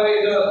बनाना भाई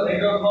इधर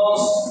देखो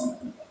क्रॉस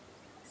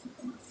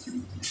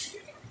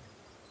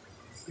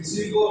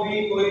किसी को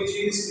भी कोई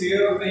चीज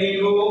क्लियर नहीं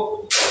हो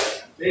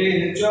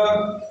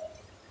बेहिचक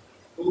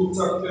पूछ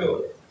सकते हो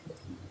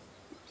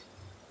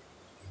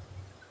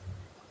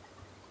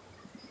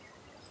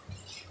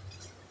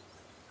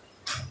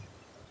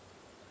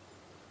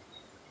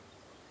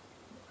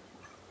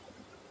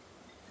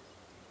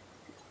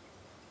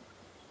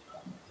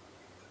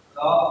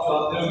आप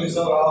चाहते हो कि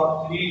सर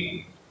आप ही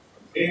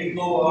एक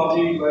दो आप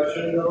ही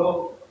क्वेश्चन करो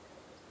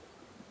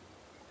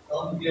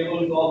हम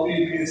केवल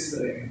कॉपी पेस्ट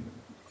करेंगे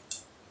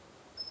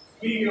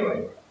ठीक है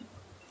भाई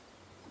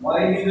y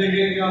की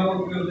जगह क्या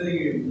पुट कर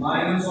देंगे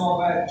माइनस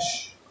ऑफ h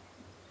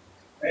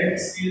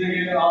x की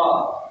जगह r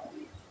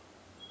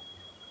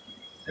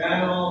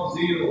tan of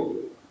 0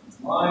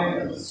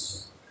 minus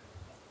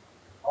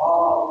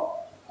r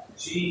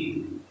g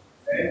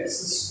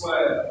x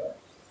square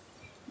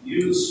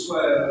u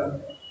square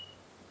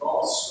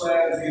cos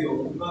square 0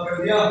 कितना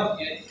कर दिया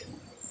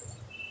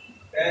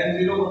tan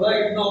 0 पता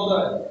है कितना होता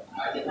है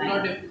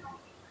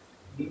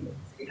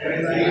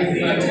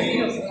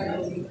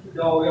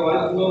क्या हो गया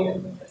भाई तुम लोग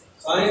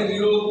sin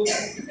 0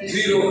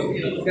 0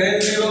 tan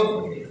 0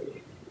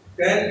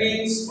 tan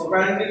means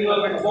perpendicular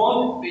upon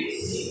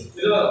base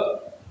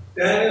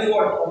tan is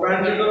what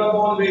perpendicular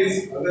upon base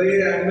अगर ये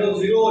एंगल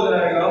 0 हो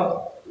जाएगा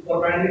तो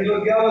perpendicular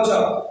क्या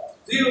बचा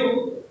 0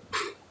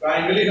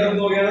 ट्रायंगल ही खत्म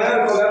हो गया ना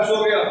कोलैप्स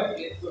हो गया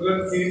तो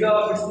अगर थीटा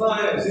कितना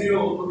है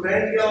 0 तो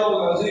tan क्या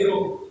होगा 0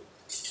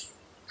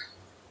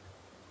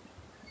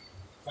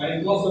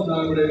 साइन को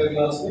समझना पड़ेगा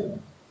क्लास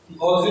में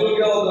और 0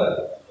 क्या होता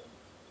है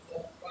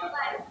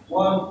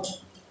 1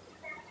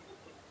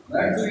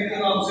 दैट्स द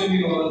रीजन आपसे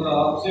नहीं हो रहा था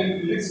आपसे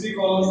फिजिक्स की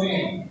कॉलम में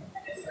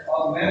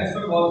और मैथ्स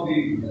में बहुत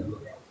वीक है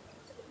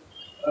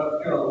अब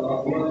क्या होगा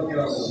पूरा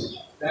क्या होगा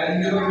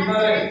tan 0 कितना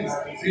है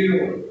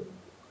 0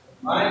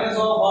 minus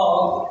of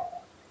half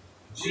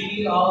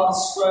gr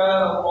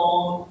square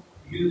upon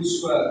u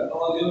square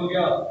और 0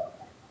 क्या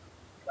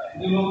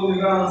इन लोगों को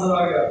दिख रहा आंसर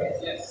आ गया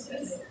यस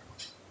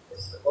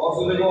और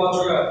फिर देखो आ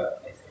चुका है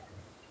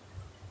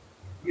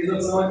ये सब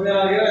समझ में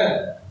आ गया है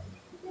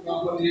यहाँ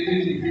पर ये भी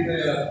लिख ही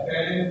दिया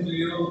tan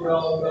 0 क्या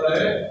होता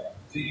है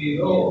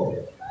 0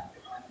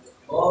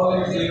 और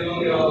 0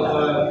 क्या होता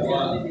है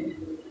 1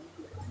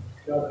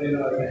 क्या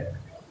देना है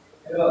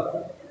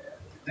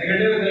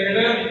negative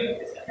negative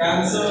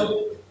cancel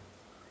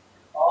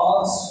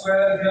r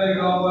square क्या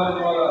लिखा हुआ है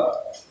हमारा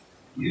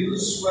u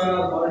square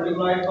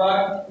multiplied by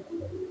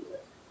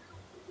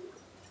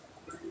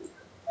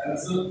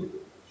cancel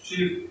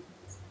shift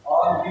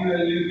r की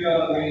वैल्यू क्या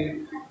आ गई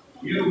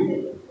u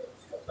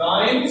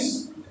times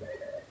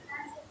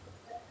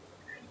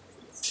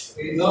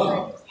एकदम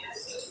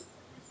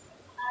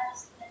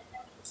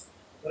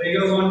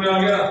तरीका समझ में आ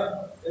गया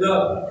इधर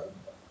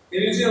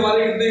इनसे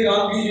हमारे कितने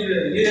काम की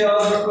चीजें ये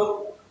याद रखो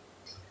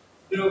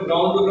जो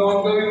ग्राउंड टू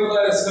ग्राउंड का भी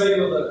पता है इसका ही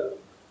पता है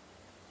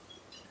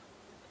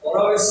और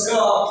अब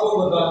इसका आपको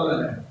बताना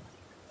है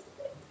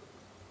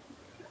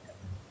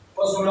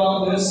बस थोड़ा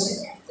दिस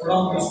थोड़ा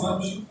दिस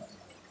मच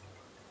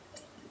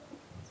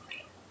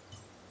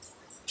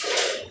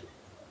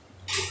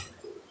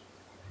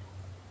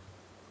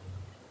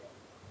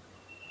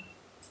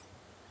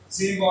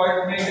सी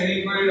पॉइंट में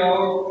कहीं कोई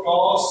डाउट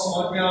cos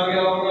समझ में आ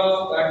गया होगा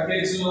that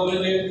takes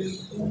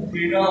origin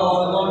theta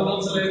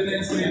horizontal से लेते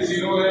हैं इसलिए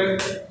 0 है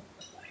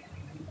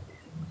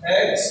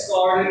x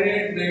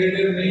कोऑर्डिनेट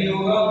नेगेटिव नहीं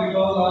होगा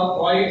बिकॉज़ आप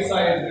राइट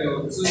साइड पे हो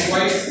this is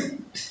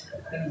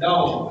right and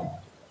down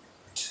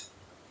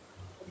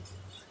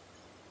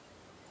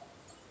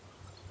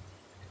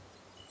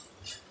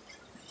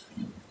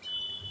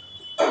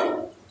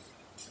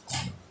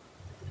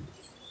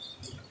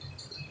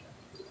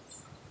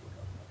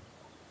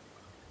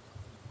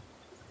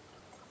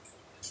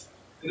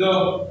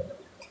इधर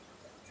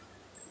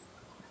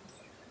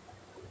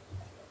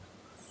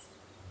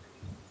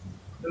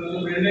there is a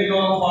building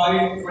of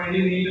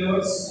 520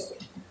 meters.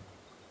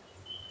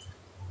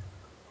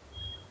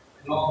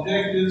 An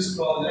object is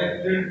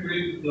projected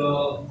with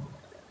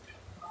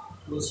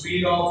the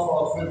speed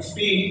of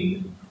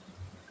 15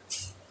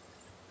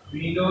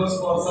 meters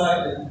per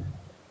second.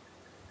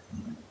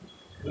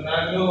 An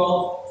angle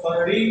of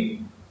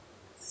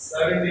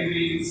 37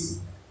 degrees.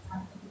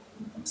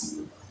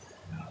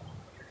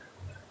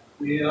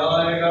 ये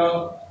आएगा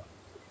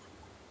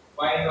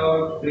find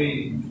out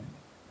range.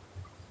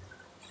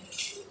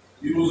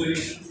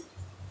 Using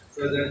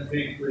present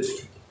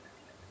equation.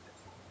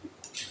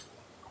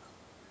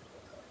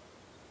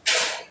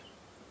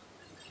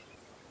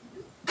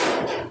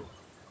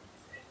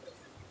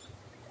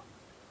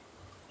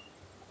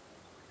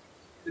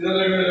 इधर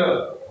देखो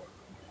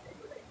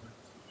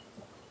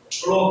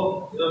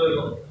इधर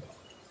देखो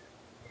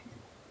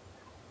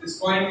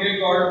point के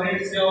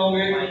coordinates क्या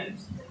होंगे? -20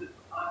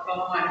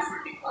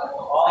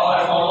 और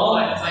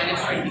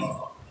 -20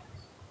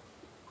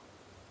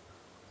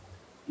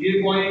 ये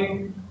पॉइंट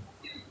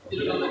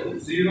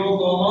 0,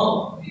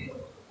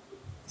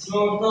 इसका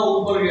मतलब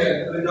ऊपर गया है,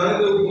 तो जाने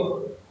दो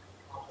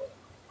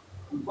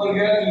ऊपर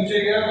गया, नीचे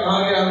गया,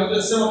 कहाँ गया? हमें तो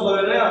इससे मतलब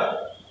है ना यार,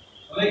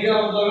 हमें क्या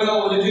मतलब है?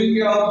 ओरिजिन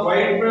के आप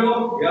राइट पे हो,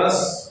 यस।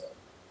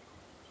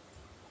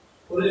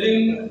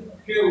 ओरिजिन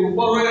के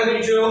ऊपर हो या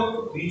नीचे हो?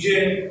 नीचे।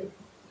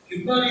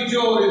 कितना नीचे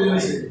हो ओरिजिन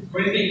से?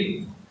 20।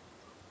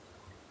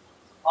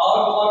 और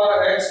हमारा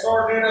एक्स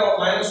कोऑर्डिनेट है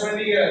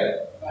 -20 क्या है?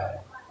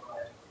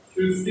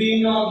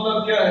 15 का मतलब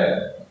क्या है?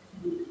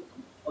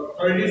 और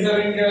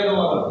 37 क्या है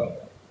तुम्हारा?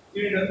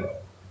 ठीक है,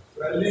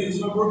 वैल्यू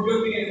इसमें पुट कर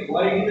दी है, y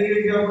की जगह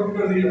क्या पुट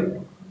कर दिया?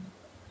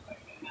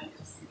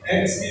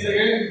 x की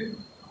जगह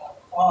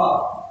r,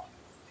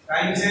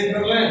 टाइम चेंज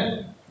कर लें,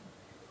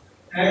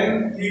 tan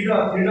थीटा,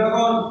 थीटा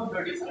कौन?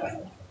 37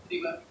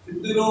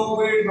 कितने लोगों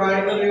को ये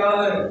ट्रायंगल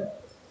निकालना है?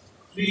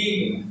 3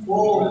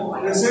 4,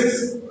 दिस इज,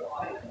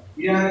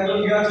 ये एंगल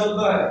क्या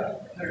चलता है?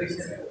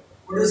 37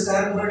 what is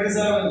tan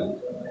 37?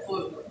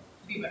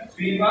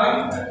 3 by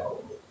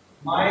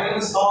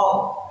minus half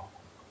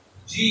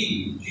g.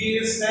 G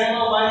is 10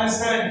 or minus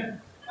 10?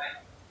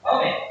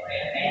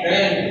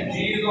 10. G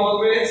is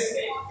always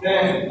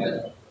 10.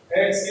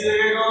 x की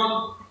जगह कौन?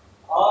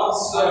 r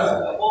square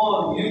upon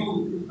u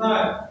कितना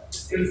है?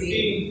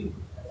 15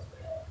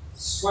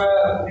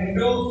 square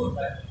into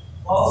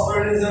cos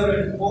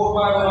 37 4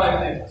 by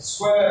 5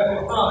 square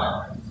कितना है?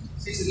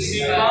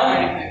 60 by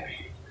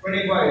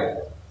 25.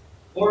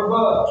 और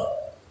पर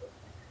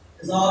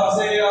इस r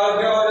से r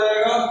क्या हो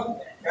जाएगा?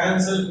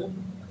 कैंसिल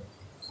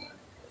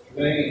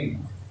नहीं,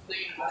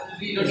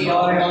 इस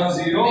बार यहाँ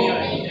 0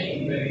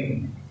 नहीं,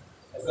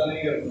 ऐसा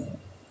नहीं करना।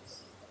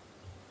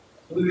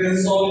 तो कैसे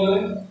सॉल्व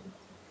करें?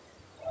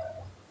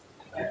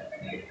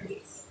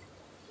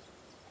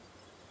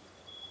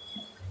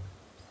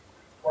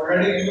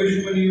 क्वाड्रेटिक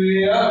इक्वेशन बनी हुई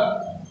है यार,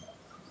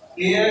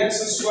 ax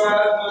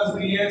square plus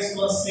bx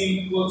plus c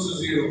equals to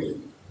 0।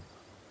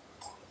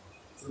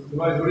 तो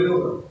तुम्हारी थोड़ी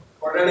होगा,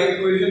 क्वाड्रेटिक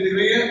इक्वेशन दिख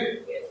रही है,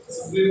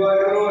 सिंपलीफाई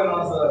करो और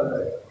आंसर आ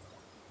जाएगा।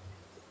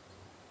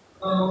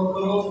 नोट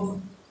करो,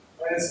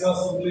 मैं इसका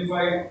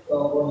सिंपलीफाइड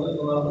वर्जन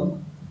बना दूं,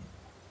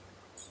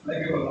 मैं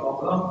क्या बोल रहा हूँ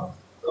अपना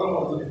करो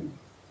मतलब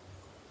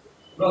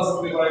पूरा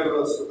सिंपलीफाई करो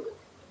इसको।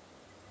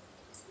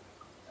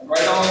 And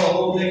write down the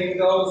whole thing in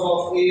terms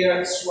of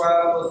ax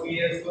square plus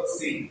bx plus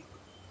c.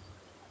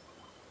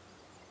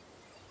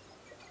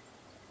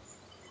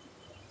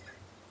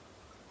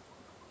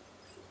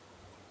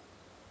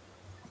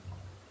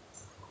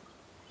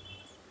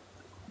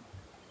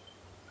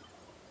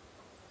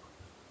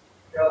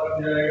 क्या बन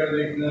जाएगा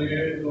देखना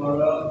है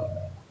तुम्हारा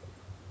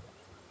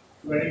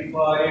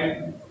 25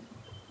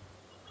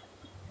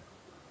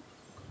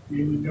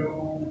 into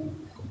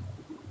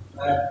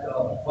that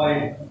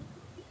 5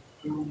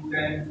 to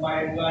 10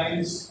 5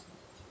 times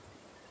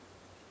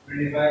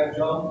 25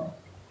 jump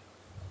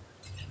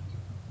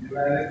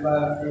divided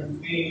by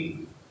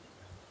 15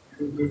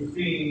 to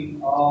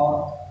 15 r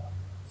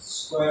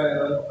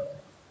square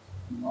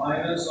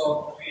minus of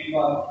 3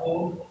 by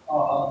 4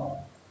 r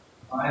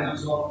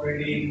minus of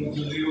 20 equals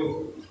to 0.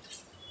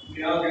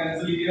 यहाँ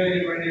cancel किया, ये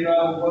 25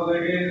 ऊपर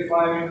लेके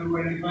 5 into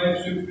 25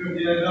 शिफ्ट कर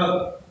दिया इधर,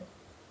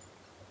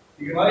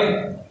 ठीक है भाई?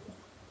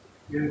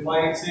 ये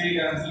 5 से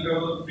कैंसिल कर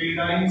दो 3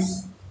 times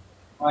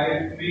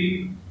 5 3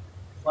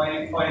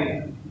 5 5.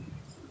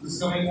 This is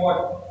coming what?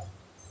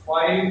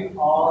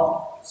 5r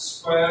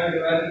square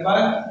divided by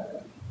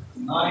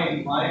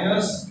 9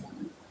 minus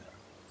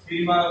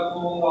 3 by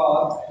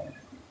 4r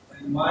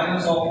and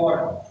minus of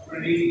what?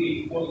 20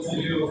 equals to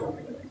 0.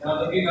 यहाँ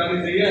तक की गाड़ी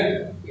सही है?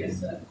 Yes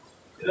sir.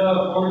 इधर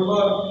बोर्ड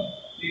पर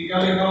ये क्या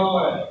लिखा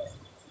हुआ है?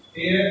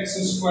 ax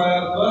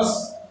square plus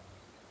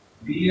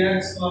bx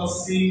plus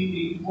c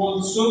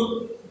equals to,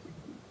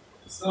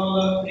 इसका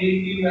मतलब a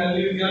की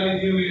वैल्यू क्या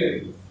लिखी हुई है?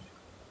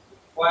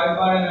 5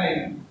 by 9.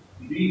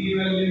 b की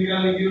वैल्यू क्या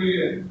लिखी हुई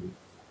है?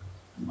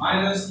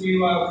 minus 3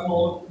 by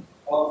 4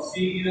 और c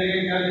की जगह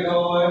क्या लिखा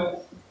हुआ है?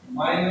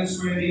 minus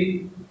 20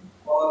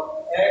 और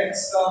x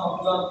का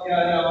मतलब क्या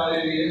है हमारे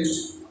लिए?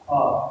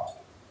 r।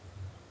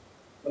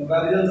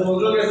 कंपैरिजन समझ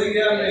लो कैसे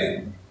किया हमने?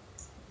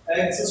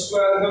 x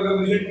स्क्वायर का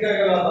कोएफिशिएंट क्या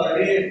कहलाता है?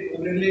 ये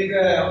हमने लिखा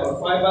है यहाँ पर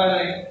 5 by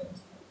 9।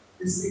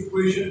 इस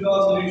इक्वेशन का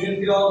सॉल्यूशन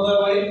क्या होता है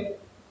भाई?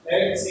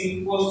 x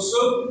equals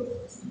to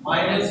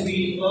minus b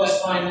plus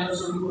minus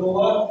root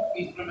over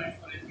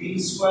b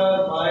square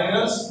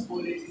minus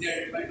 4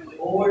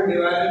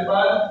 divided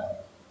by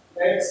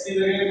x की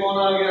जगह कौन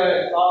आ गया है?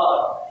 r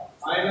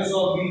minus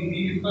of b, b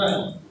कितना है?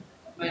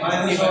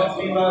 minus of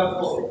 3 by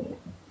 4।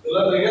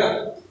 गलत है क्या?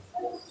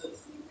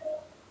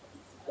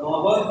 यहाँ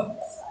पर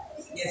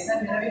Yes sir,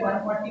 मेरा भी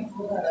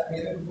 144 था,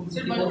 मेरे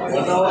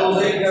बताओ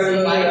मुझे क्या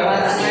करना है?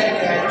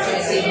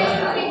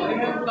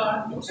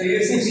 चाहिए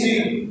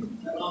 16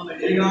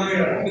 ये कहाँ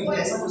गया?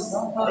 ऐसा कुछ था।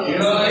 ये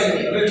वाला है,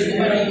 अरे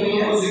 15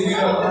 तो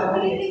दिखेगा,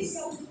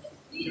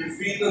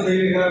 15 तो सही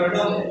लिखा है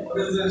बेटा। What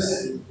is this?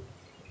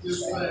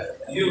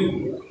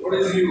 U. What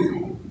is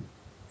U?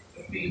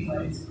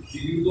 15.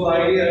 U तो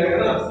आइडिया है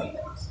ना?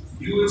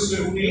 U is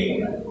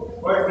 15,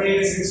 but नहीं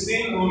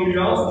 16 होगी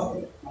जाओ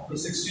तो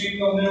 16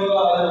 को हमने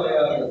बोला आ जाओ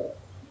यार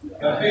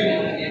काफी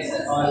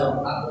आ जाओ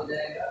आप हो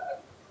जाएगा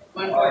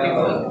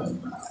 144.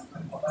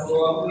 तो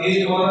अब ये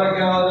हमारा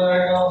क्या आ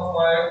जाएगा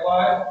 5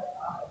 बाय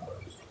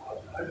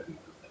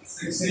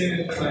 16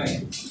 into 9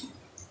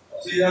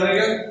 चीज आ रही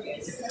है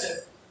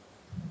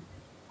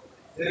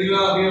देखिए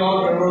अभी और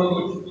गड़बड़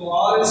कुछ तो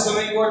R is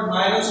coming what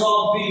minus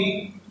of B.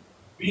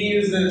 B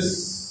is this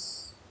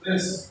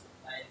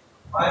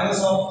minus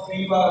of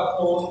 3 by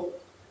 4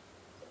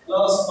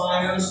 plus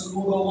minus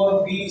root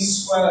over B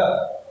square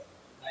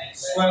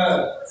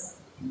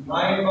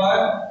 9 by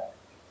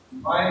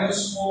minus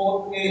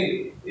 4A.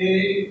 A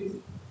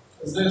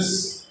is this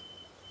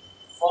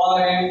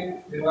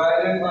 5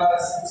 divided by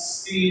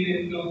 16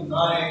 into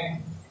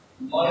 9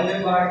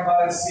 multiplied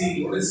by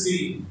C. What is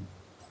C?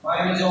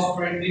 Minus of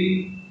 20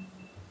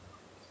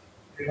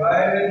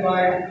 divided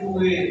by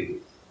 2A.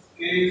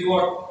 A is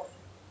what?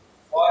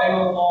 5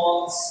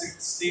 upon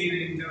 16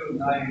 into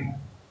 9.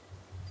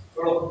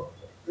 चलो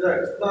इधर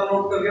इतना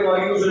note करके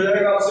बाकी कुछ हो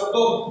जाएगा आप सब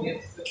तो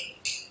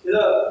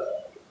इधर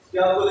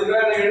क्या आपको दिख रहा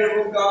है नेगेटिव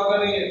रूट काम का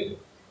नहीं है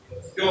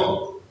क्यों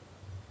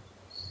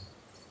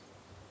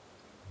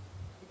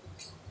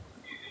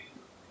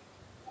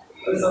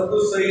अरे सब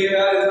कुछ सही है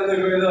यार इधर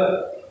देखो इधर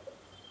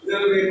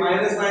इधर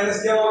माइनस माइनस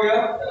क्या हो गया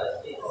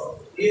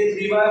ये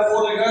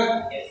 3/4 लिखा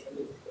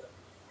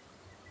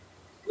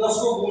प्लस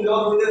को भूल जाओ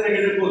तो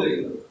नेगेटिव को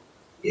देखो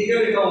ये क्या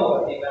लिखा हुआ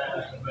है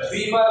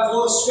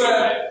 3/4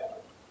 स्क्वायर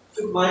तो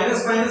माइनस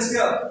माइनस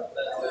क्या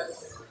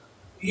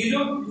ये जो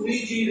पूरी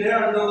चीज है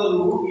अंडर द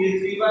रूट ये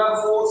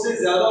 3/4 से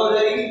ज्यादा हो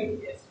जाएगी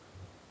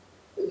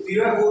तो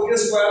 3/4 के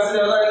स्क्वायर से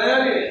ज्यादा है ना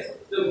यार ये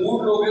जब रूट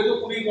लोगे तो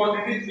पूरी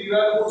क्वांटिटी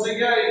 3/4 से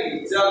क्या आएगी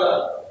ज्यादा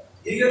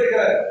ये क्या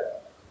लिखा है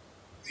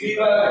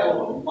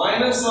 3/4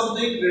 माइनस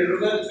समथिंग ग्रेटर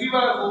देन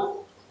 3/4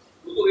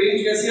 तो रेंज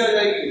कैसी आ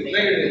जाएगी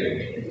नेगेटिव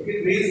लेकिन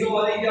रेंज तो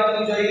वाली क्या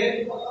आनी चाहिए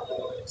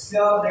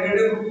इसलिए आप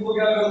नेगेटिव रूट को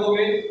क्या कर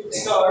दोगे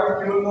स्टार्ट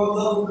केवल कौन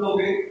सा रूट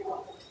लोगे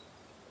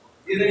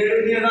ये नेगेटिव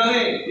नहीं हटाने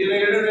ये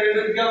नेगेटिव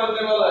नेगेटिव क्या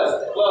बनने वाला है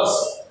प्लस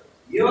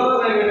ये वाला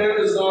negative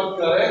is not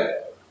correct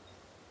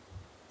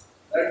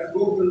that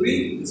root will be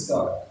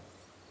discard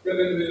क्या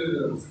कंफ्यूजन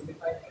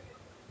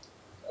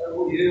है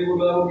वो ये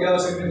बोला वो क्या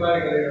सिग्निफाई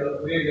करेगा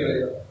वो ये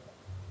करेगा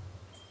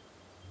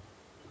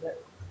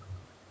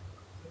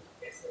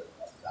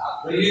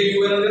तो ये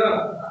क्यों है ना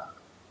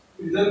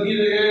इधर की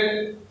जगह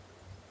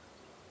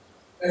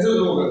ऐसे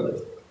ड्रॉ कर दो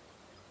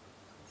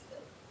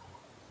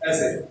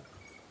ऐसे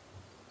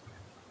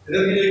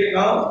इधर की जगह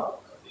कहां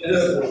इधर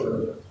ड्रॉ कर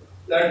दो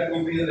that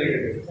would be the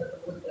negative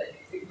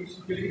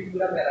equation के लिए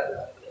पूरा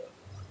पैराग्राफ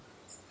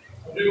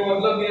अपने को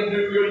मतलब नहीं अपने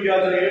को क्या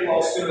चाहिए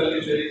पॉजिटिव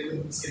वैल्यू चाहिए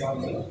इसके नाम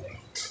से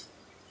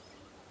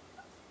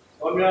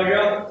और में आ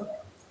गया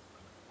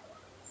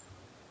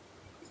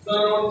इतना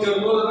नोट कर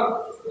लो जरा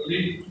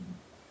लीड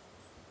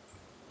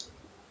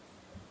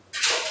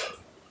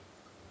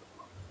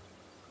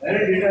मैंने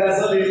डेटा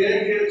ऐसा ले लिया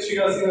कि अच्छी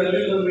खासी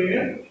वैल्यू चल रही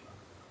है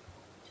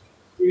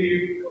कि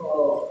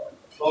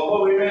प्रॉपर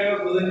वे में अगर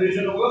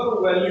प्रेजेंटेशन होगा तो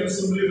वैल्यू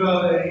सिंपलीफाई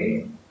हो जाएगी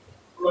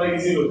थोड़ा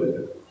इजी हो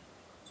जाएगा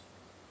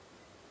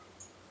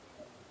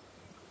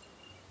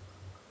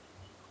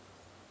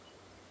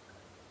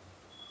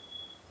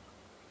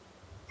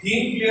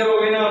थीम क्लियर हो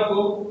गई ना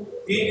आपको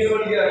थीम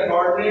केवल क्या है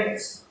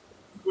कोऑर्डिनेट्स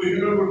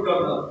इक्वेशन में पुट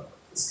करना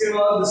इसके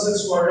बाद दिस इज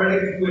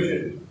क्वाड्रेटिक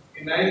इक्वेशन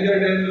कि 9 या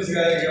 10 में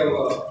सिखाया गया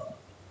होगा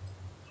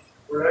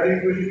क्वाड्रेटिक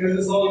इक्वेशन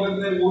कैसे सॉल्व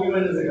करते हैं वो भी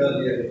मैंने सिखा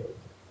दिया है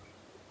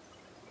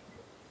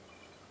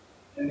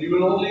and you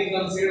will only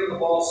consider the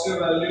positive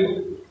value